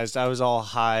traumatized. Dude. I was all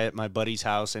high at my buddy's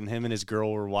house, and him and his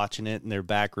girl were watching it in their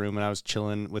back room, and I was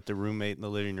chilling with the roommate in the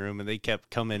living room, and they kept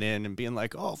coming in and being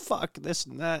like, "Oh, fuck this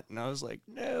and that," and I was like,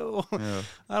 "No,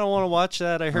 I don't want to watch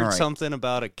that." I heard something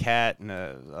about a cat and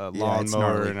a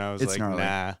lawnmower, and I was like, gnarly.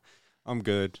 "Nah, I'm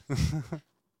good."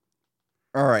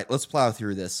 All right, let's plow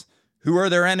through this. Who are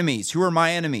their enemies? Who are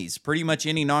my enemies? Pretty much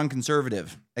any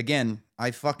non-conservative. Again,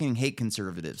 I fucking hate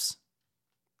conservatives.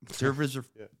 Conservatives are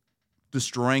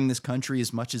destroying this country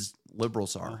as much as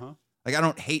liberals are. Uh-huh. Like, I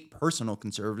don't hate personal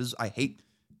conservatives. I hate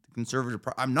the conservative.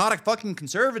 I'm not a fucking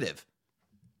conservative.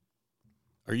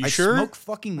 Are you sure? I smoke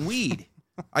fucking weed.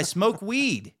 I smoke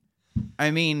weed. I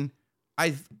mean,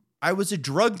 I was a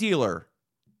drug dealer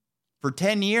for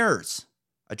 10 years.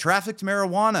 I trafficked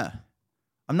marijuana.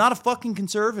 I'm not a fucking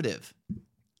conservative.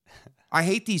 I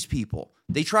hate these people.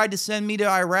 They tried to send me to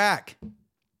Iraq.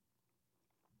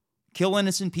 Kill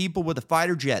innocent people with a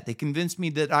fighter jet. They convinced me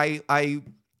that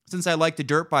since I like the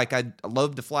dirt bike, I'd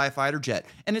love to fly a fighter jet.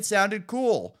 And it sounded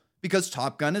cool because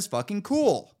Top Gun is fucking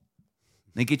cool.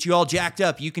 They get you all jacked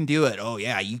up. You can do it. Oh,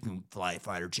 yeah, you can fly a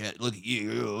fighter jet. Look at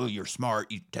you. You're smart.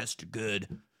 You tested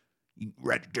good. You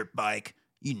ride a dirt bike.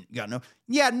 You got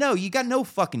no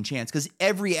fucking chance because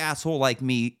every asshole like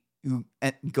me who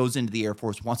goes into the Air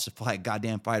Force wants to fly a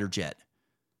goddamn fighter jet.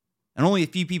 And only a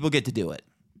few people get to do it.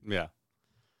 Yeah.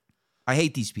 I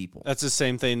hate these people. That's the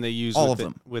same thing they use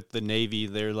with the Navy.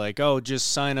 They're like, oh,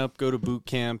 just sign up, go to boot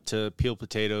camp to peel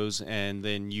potatoes, and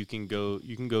then you can go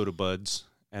to Buds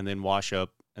and then wash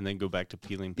up and then go back to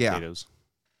peeling potatoes.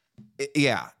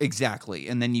 Yeah, exactly.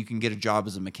 And then you can get a job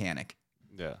as a mechanic.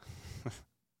 Yeah.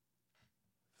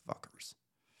 Fuckers.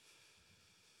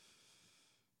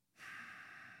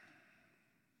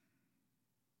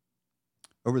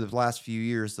 Over the last few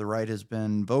years, the right has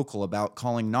been vocal about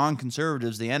calling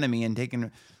non-conservatives the enemy and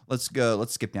taking... Let's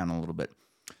skip down a little bit.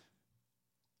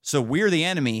 So we're the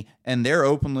enemy, and they're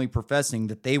openly professing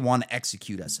that they want to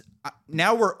execute us.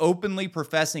 Now we're openly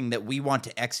professing that we want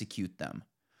to execute them.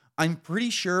 I'm pretty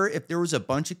sure if there was a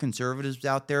bunch of conservatives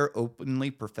out there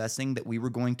openly professing that we were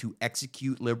going to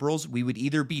execute liberals, we would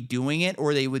either be doing it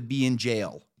or they would be in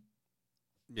jail.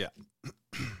 Yeah.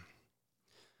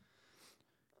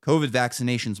 COVID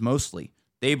vaccinations mostly.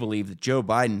 They believe that Joe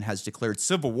Biden has declared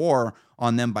civil war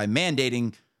on them by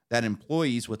mandating that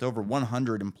employers with over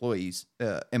 100 employees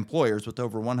and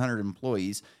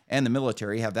the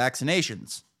military have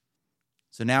vaccinations.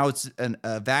 So now it's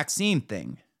a vaccine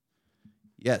thing.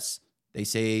 Yes, they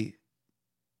say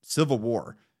civil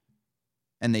war,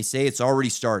 and they say it's already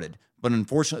started. But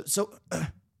unfortunately,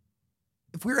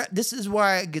 this is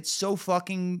why I get so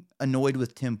fucking annoyed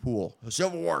with Tim Pool.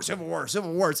 Civil war.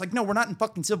 It's like, no, we're not in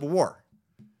fucking civil war.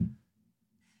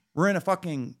 We're in a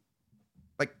fucking,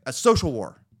 like, a social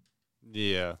war.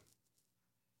 Yeah.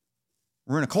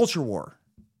 We're in a culture war.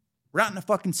 We're not in a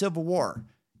fucking civil war.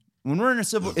 When we're in a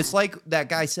civil, it's like that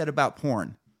guy said about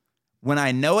porn. When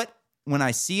I know it, when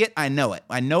I see it, I know it.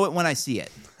 I know it when I see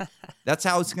it. That's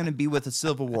how it's going to be with a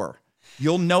civil war.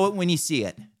 You'll know it when you see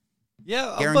it.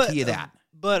 Yeah. Guarantee you that.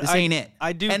 But this ain't it.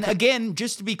 I do. And again,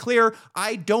 just to be clear,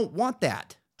 I don't want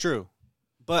that. True.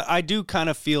 But I do kind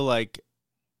of feel like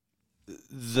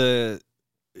the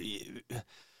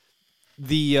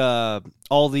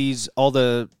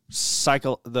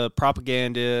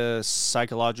propaganda,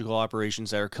 psychological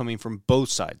operations that are coming from both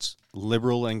sides,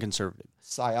 liberal and conservative,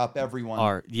 psyop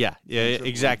everyone.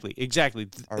 Exactly.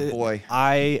 Our boy.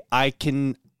 I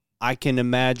can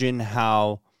imagine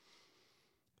how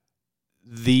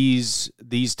these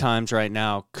times right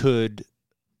now could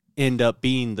end up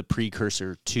being the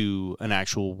precursor to an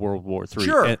actual World War III.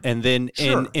 Sure. And then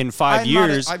sure. in 5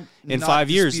 years,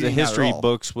 the history all.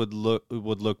 books would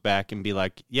look back and be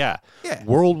like, yeah.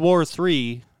 World War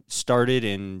III started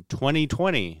in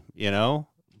 2020,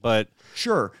 but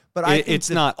sure, but I think it's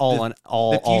not all. The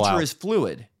future out. is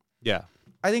fluid. Yeah.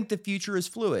 I think the future is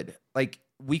fluid. Like,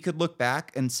 we could look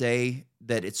back and say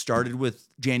that it started with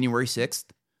January 6th.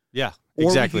 Yeah,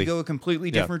 exactly. Or we could go a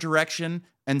completely different direction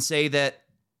and say that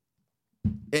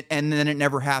and then it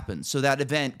never happened. So that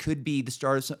event could be the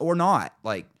start of or not.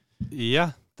 Like,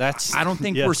 yeah, I don't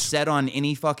think we're set on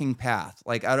any fucking path.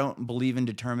 Like, I don't believe in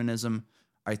determinism.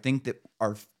 I think that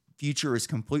our future is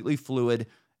completely fluid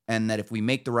and that if we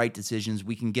make the right decisions,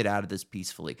 we can get out of this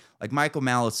peacefully. Like Michael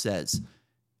Malice says,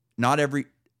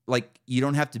 you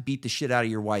don't have to beat the shit out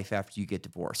of your wife after you get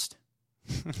divorced.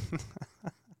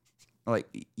 Like,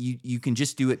 you can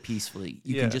just do it peacefully.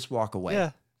 You can just walk away.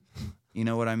 Yeah. You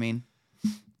know what I mean?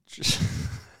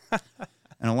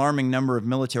 An alarming number of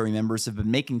military members have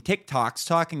been making TikToks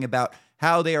talking about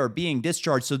how they are being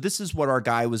discharged. So this is what our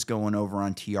guy was going over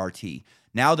on TRT.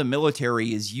 Now the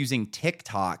military is using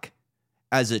TikTok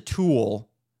as a tool.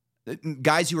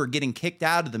 Guys who are getting kicked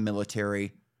out of the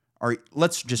military are,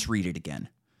 let's just read it again.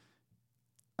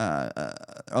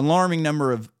 Alarming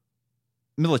number of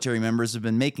military members have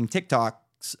been making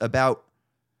TikToks about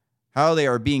how they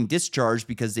are being discharged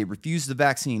because they refuse the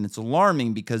vaccine. It's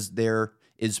alarming because there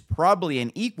is probably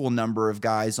an equal number of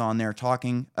guys on there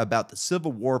talking about the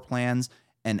Civil War plans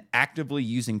and actively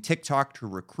using TikTok to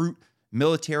recruit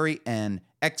military and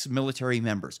ex-military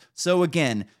members. So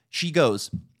again, she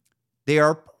goes,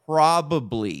 there's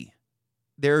probably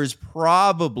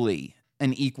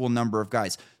an equal number of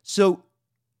guys. So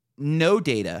no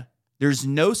data, there's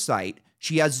no site.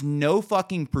 She has no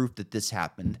fucking proof that this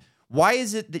happened. Why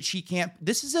is it that she can't?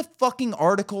 This is a fucking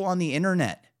article on the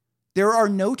internet. There are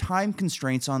no time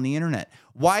constraints on the internet.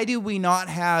 Why do we not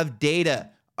have data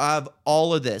of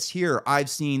all of this? Here, I've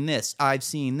seen this. I've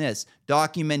seen this.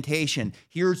 Documentation.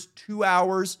 Here's 2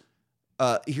 hours.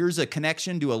 Here's a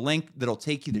connection to a link that'll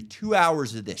take you to 2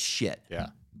 hours of this shit. Yeah.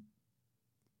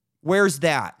 Where's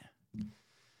that?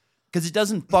 Because it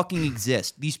doesn't fucking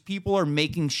exist. These people are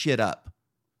making shit up.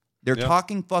 They're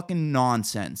talking fucking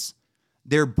nonsense.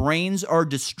 Their brains are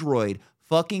destroyed.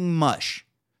 Fucking mush.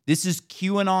 This is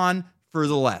QAnon for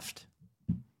the left.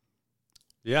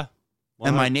 Yeah.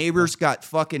 And my neighbors got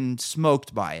fucking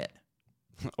smoked by it.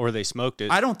 Or they smoked it.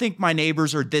 I don't think my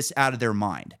neighbors are this out of their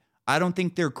mind. I don't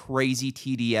think they're crazy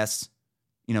TDS,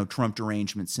 Trump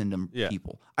derangement syndrome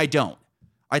people. I don't.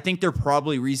 I think they're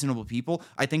probably reasonable people.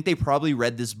 I think they probably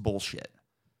read this bullshit.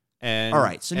 And all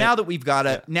right, so now that we've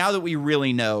got now that we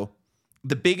really know,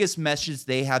 the biggest message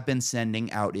they have been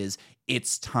sending out is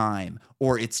 "it's time"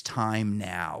 or "it's time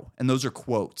now," and those are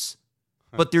quotes.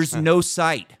 But there's no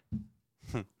site,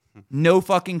 no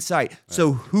fucking site.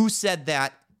 So who said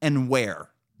that and where?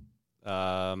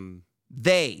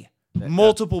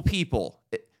 Multiple people.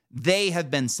 They have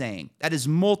been saying that is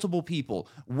multiple people.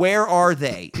 Where are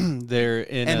they? They're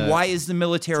in. And why is the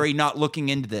military not looking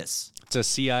into this? It's a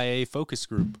CIA focus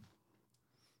group.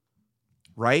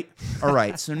 Right? All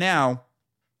right. So now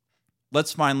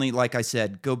let's finally, like I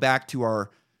said, go back to our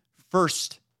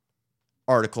first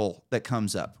article that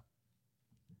comes up.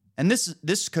 And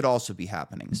this could also be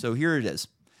happening. So here it is.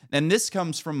 And this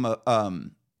comes from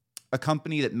a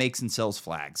company that makes and sells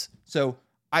flags. So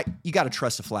you got to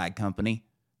trust a flag company.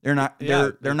 They're not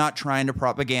they're not trying to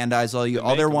propagandize all you.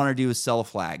 All they want to do is sell a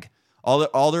flag.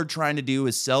 All they're trying to do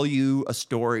is sell you a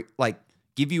story, like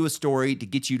give you a story to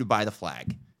get you to buy the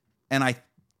flag. And I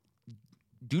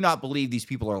do not believe these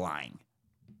people are lying.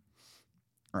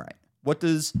 All right. What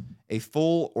does a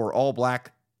full or all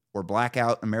black or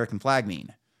blackout American flag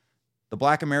mean? The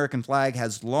black American flag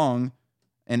has long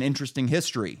and interesting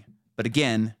history, but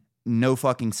again, no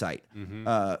fucking site.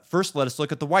 First, let us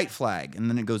look at the white flag, and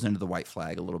then it goes into the white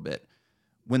flag a little bit.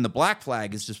 When the black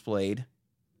flag is displayed,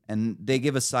 and they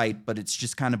give a site, but it's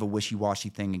just kind of a wishy-washy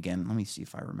thing again. Let me see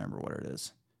if I remember what it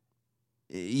is.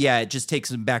 Yeah, it just takes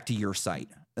them back to your site.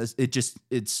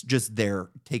 It's just there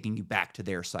taking you back to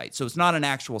their site. So it's not an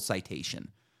actual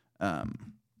citation.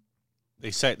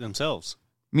 They cite themselves.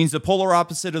 Means the polar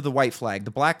opposite of the white flag.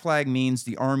 The black flag means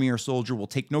the army or soldier will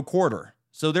take no quarter.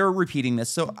 So they're repeating this.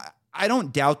 So I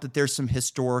don't doubt that there's some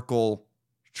historical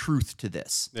truth to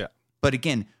this. Yeah. But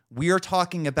again, we are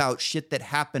talking about shit that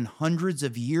happened hundreds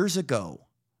of years ago.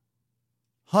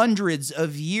 Hundreds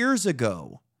of years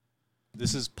ago.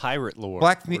 This is pirate lore.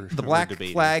 The black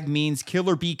flag means kill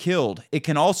or be killed. It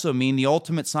can also mean the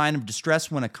ultimate sign of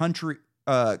distress when a country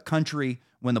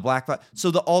when the black flag.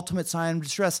 So the ultimate sign of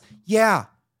distress. Yeah.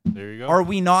 There you go. Are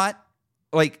we not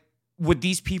would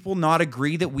these people not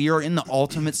agree that we are in the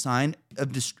ultimate sign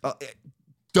of distress?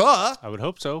 Duh. I would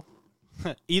hope so.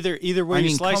 Either way you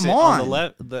slice come it, on the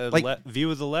left, view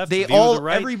of the left, they view all of the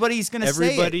right. Everybody's going to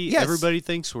say it. Yes. Everybody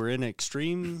thinks we're in an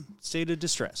extreme state of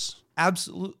distress.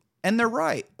 Absolutely. And they're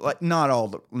right. Like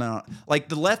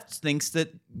the left thinks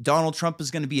that Donald Trump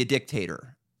is going to be a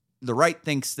dictator. The right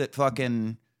thinks that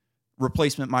fucking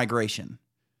replacement migration.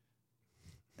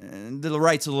 And the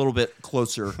right's a little bit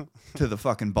closer to the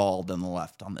fucking ball than the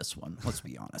left on this one. Let's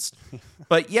be honest.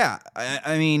 But yeah,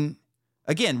 I mean,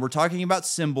 again, we're talking about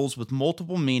symbols with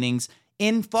multiple meanings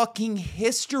in fucking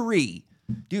history.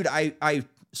 Dude,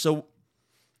 so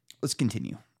let's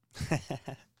continue.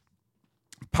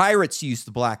 Pirates use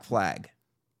the black flag.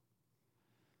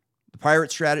 The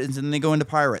pirate strategy, and then they go into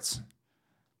pirates.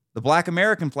 The black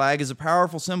American flag is a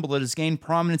powerful symbol that has gained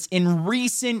prominence in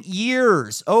recent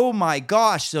years. Oh my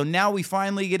gosh. So now we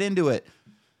finally get into it.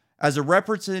 As a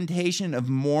representation of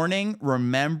mourning,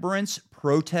 remembrance,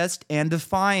 protest, and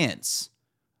defiance.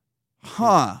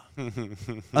 Huh.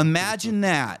 Imagine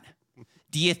that.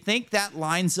 Do you think that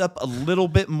lines up a little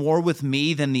bit more with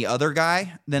me than the other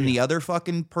guy, than the other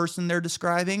fucking person they're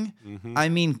describing? Mm-hmm. I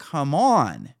mean, come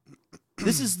on.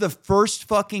 This is the first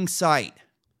fucking site.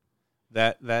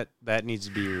 That needs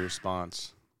to be your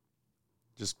response.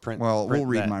 Just print. Well, we'll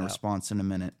read my out. response in a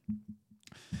minute.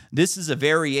 This is a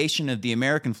variation of the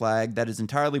American flag that is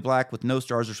entirely black with no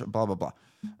stars or blah, blah, blah.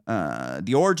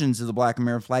 The origins of the black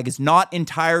American flag is not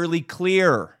entirely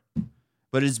clear,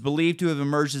 but is believed to have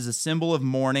emerged as a symbol of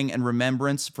mourning and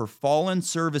remembrance for fallen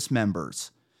service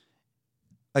members.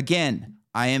 Again,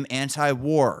 I am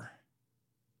anti-war.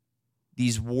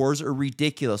 These wars are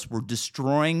ridiculous. We're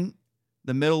destroying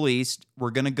the Middle East.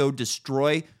 We're going to go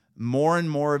destroy more and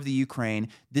more of the Ukraine.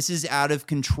 This is out of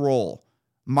control.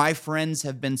 My friends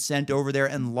have been sent over there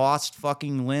and lost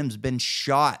fucking limbs, been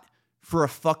shot for a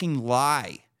fucking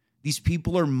lie. These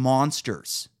people are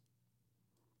monsters.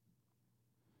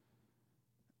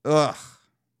 Ugh.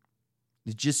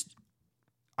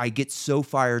 I get so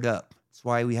fired up. That's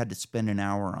why we had to spend an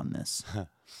hour on this.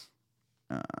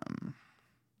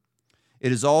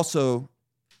 It is also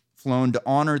flown to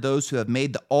honor those who have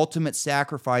made the ultimate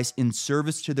sacrifice in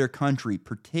service to their country,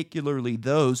 particularly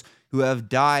those who have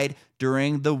died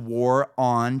during the war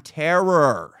on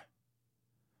terror.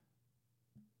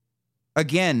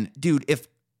 Again, dude, if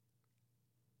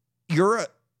you're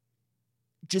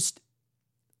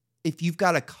if you've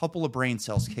got a couple of brain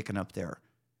cells kicking up there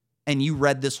and you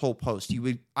read this whole post,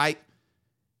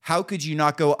 how could you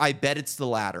not go, I bet it's the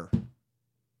latter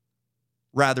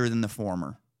rather than the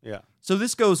former? Yeah. So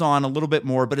this goes on a little bit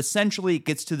more, but essentially it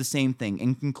gets to the same thing.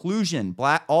 In conclusion,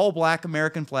 all black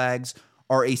American flags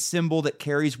are a symbol that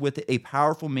carries with it a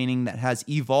powerful meaning that has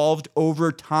evolved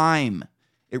over time.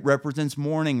 It represents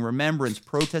mourning, remembrance,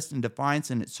 protest, and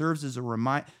defiance, and it serves as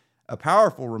a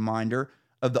powerful reminder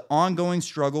of the ongoing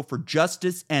struggle for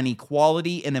justice and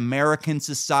equality in American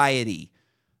society.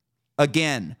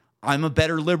 Again, I'm a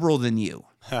better liberal than you.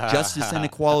 Justice and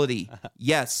equality.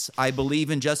 Yes, I believe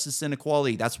in justice and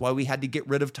equality. That's why we had to get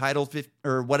rid of Title 50,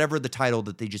 or whatever the title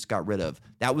that they just got rid of.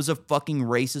 That was a fucking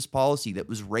racist policy that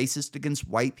was racist against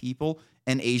white people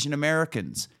and Asian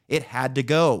Americans. It had to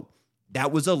go.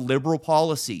 That was a liberal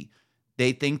policy.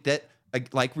 They think that,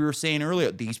 like we were saying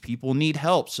earlier, these people need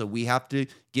help, so we have to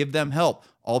give them help.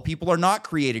 All people are not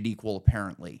created equal,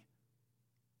 apparently.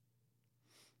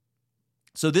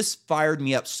 So this fired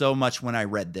me up so much when I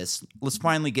read this. Let's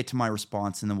finally get to my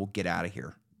response, and then we'll get out of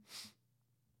here.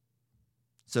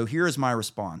 So here is my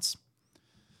response.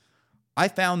 I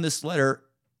found this letter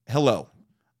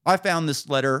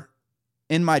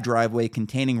in my driveway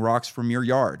containing rocks from your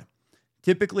yard.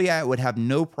 Typically, I would have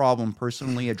no problem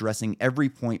personally addressing every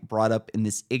point brought up in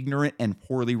this ignorant and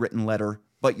poorly written letter,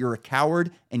 but you're a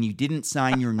coward and you didn't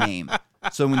sign your name.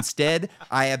 So instead,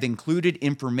 I have included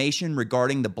information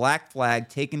regarding the black flag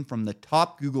taken from the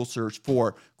top Google search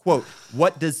for, quote,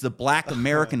 what does the black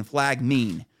American flag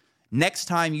mean? Next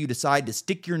time you decide to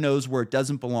stick your nose where it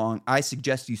doesn't belong, I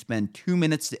suggest you spend 2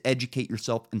 minutes to educate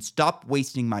yourself and stop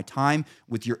wasting my time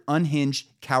with your unhinged,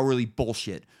 cowardly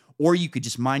bullshit. Or you could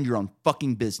just mind your own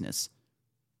fucking business.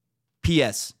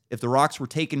 P.S. If the rocks were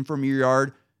taken from your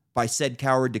yard by said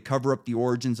coward to cover up the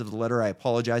origins of the letter, I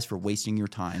apologize for wasting your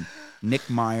time. Nick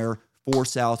Meyer, 4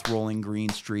 South Rolling Green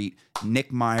Street,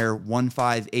 Nick Meyer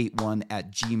 1581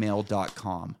 at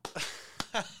gmail.com.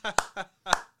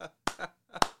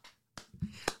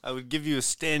 I would give you a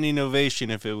standing ovation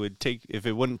if it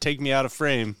wouldn't take me out of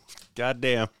frame.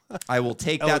 Goddamn. I will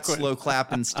take that slow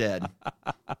clap instead.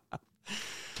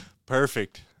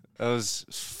 Perfect. That was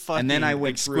fucking and then I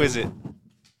went exquisite.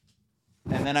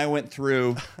 And then I went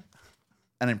through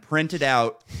and I printed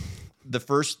out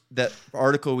that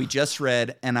article we just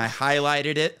read, and I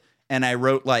highlighted it, and I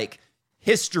wrote like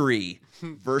history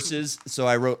versus. So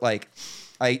I wrote like,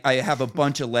 I have a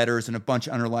bunch of letters and a bunch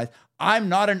of underlines. I'm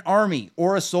not an army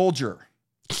or a soldier.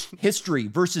 History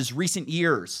versus recent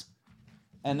years.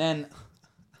 And then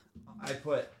I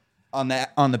put on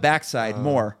the backside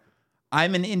more.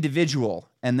 I'm an individual.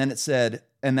 And then it said,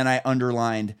 and then I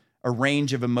underlined a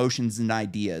range of emotions and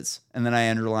ideas. And then I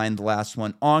underlined the last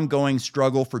one, ongoing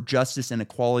struggle for justice and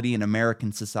equality in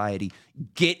American society.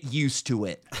 Get used to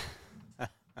it.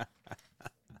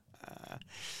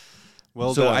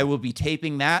 Well so done. I will be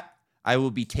taping that. I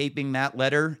will be taping that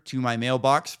letter to my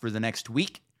mailbox for the next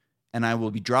week, and I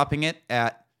will be dropping it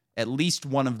at least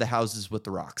one of the houses with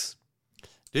the rocks.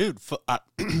 Dude,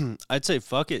 I'd say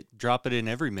fuck it. Drop it in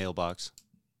every mailbox.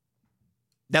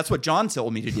 That's what John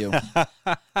told me to do.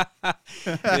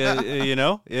 Yeah,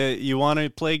 you want to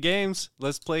play games?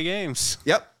 Let's play games.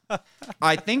 Yep.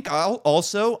 I think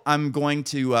I'm going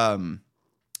to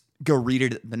go read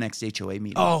it at the next HOA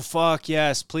meeting. Oh, fuck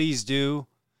yes. Please do.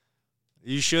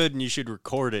 You should, and you should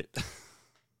record it.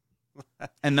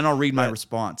 And then I'll read my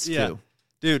response too.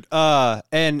 Dude, I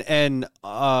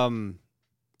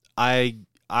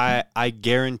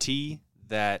guarantee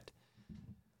that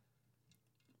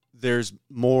there's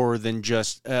more than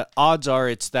just odds are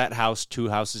it's that house 2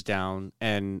 houses down,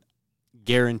 and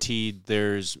guaranteed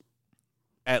there's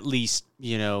at least,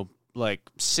 like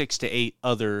 6 to 8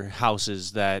 other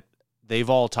houses that they've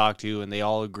all talked to and they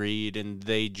all agreed, and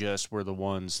they just were the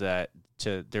ones that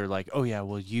they're like, oh yeah,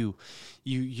 well you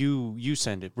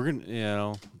send it. We're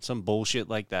gonna, some bullshit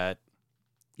like that.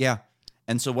 Yeah.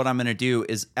 And so what I'm going to do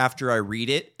is after I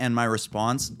read it and my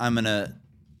response, I'm going to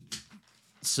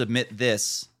submit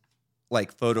this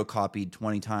like photocopied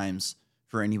 20 times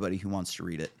for anybody who wants to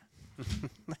read it.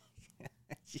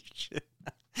 You should.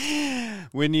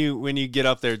 When you get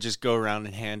up there, just go around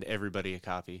and hand everybody a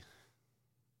copy.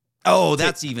 Oh,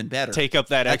 that's even better. Take up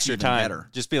that extra time. Better.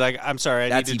 Just be like, I'm sorry, I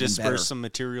That's need to even disperse better. some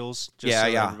materials just so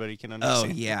everybody can Oh,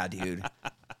 understand. yeah, dude.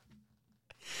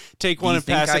 Take Do one you and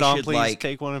think pass I it on, should, please. like-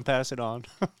 Take one and pass it on.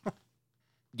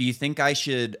 Do you think I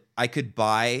could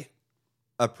buy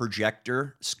a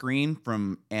projector screen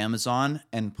from Amazon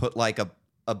and put like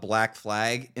a black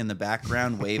flag in the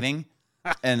background waving,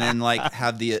 and then like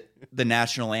have the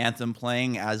national anthem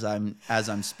playing as I'm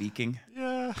speaking,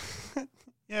 Yeah.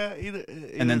 Yeah. Either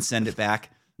and then send it back?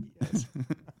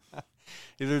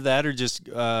 Either that or just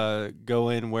go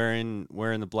in wearing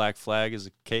the black flag as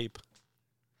a cape.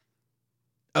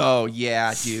 Oh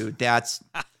yeah, dude, that's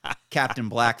Captain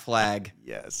Black Flag.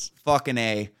 Yes. Fucking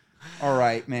A. All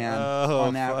right, man. Oh,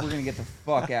 On that, fuck. we're gonna get the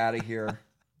fuck out of here.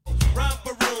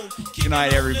 Good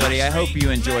night, everybody. I hope you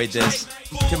enjoyed this.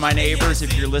 To my neighbors,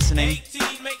 if you're listening,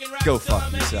 go fuck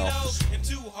yourself.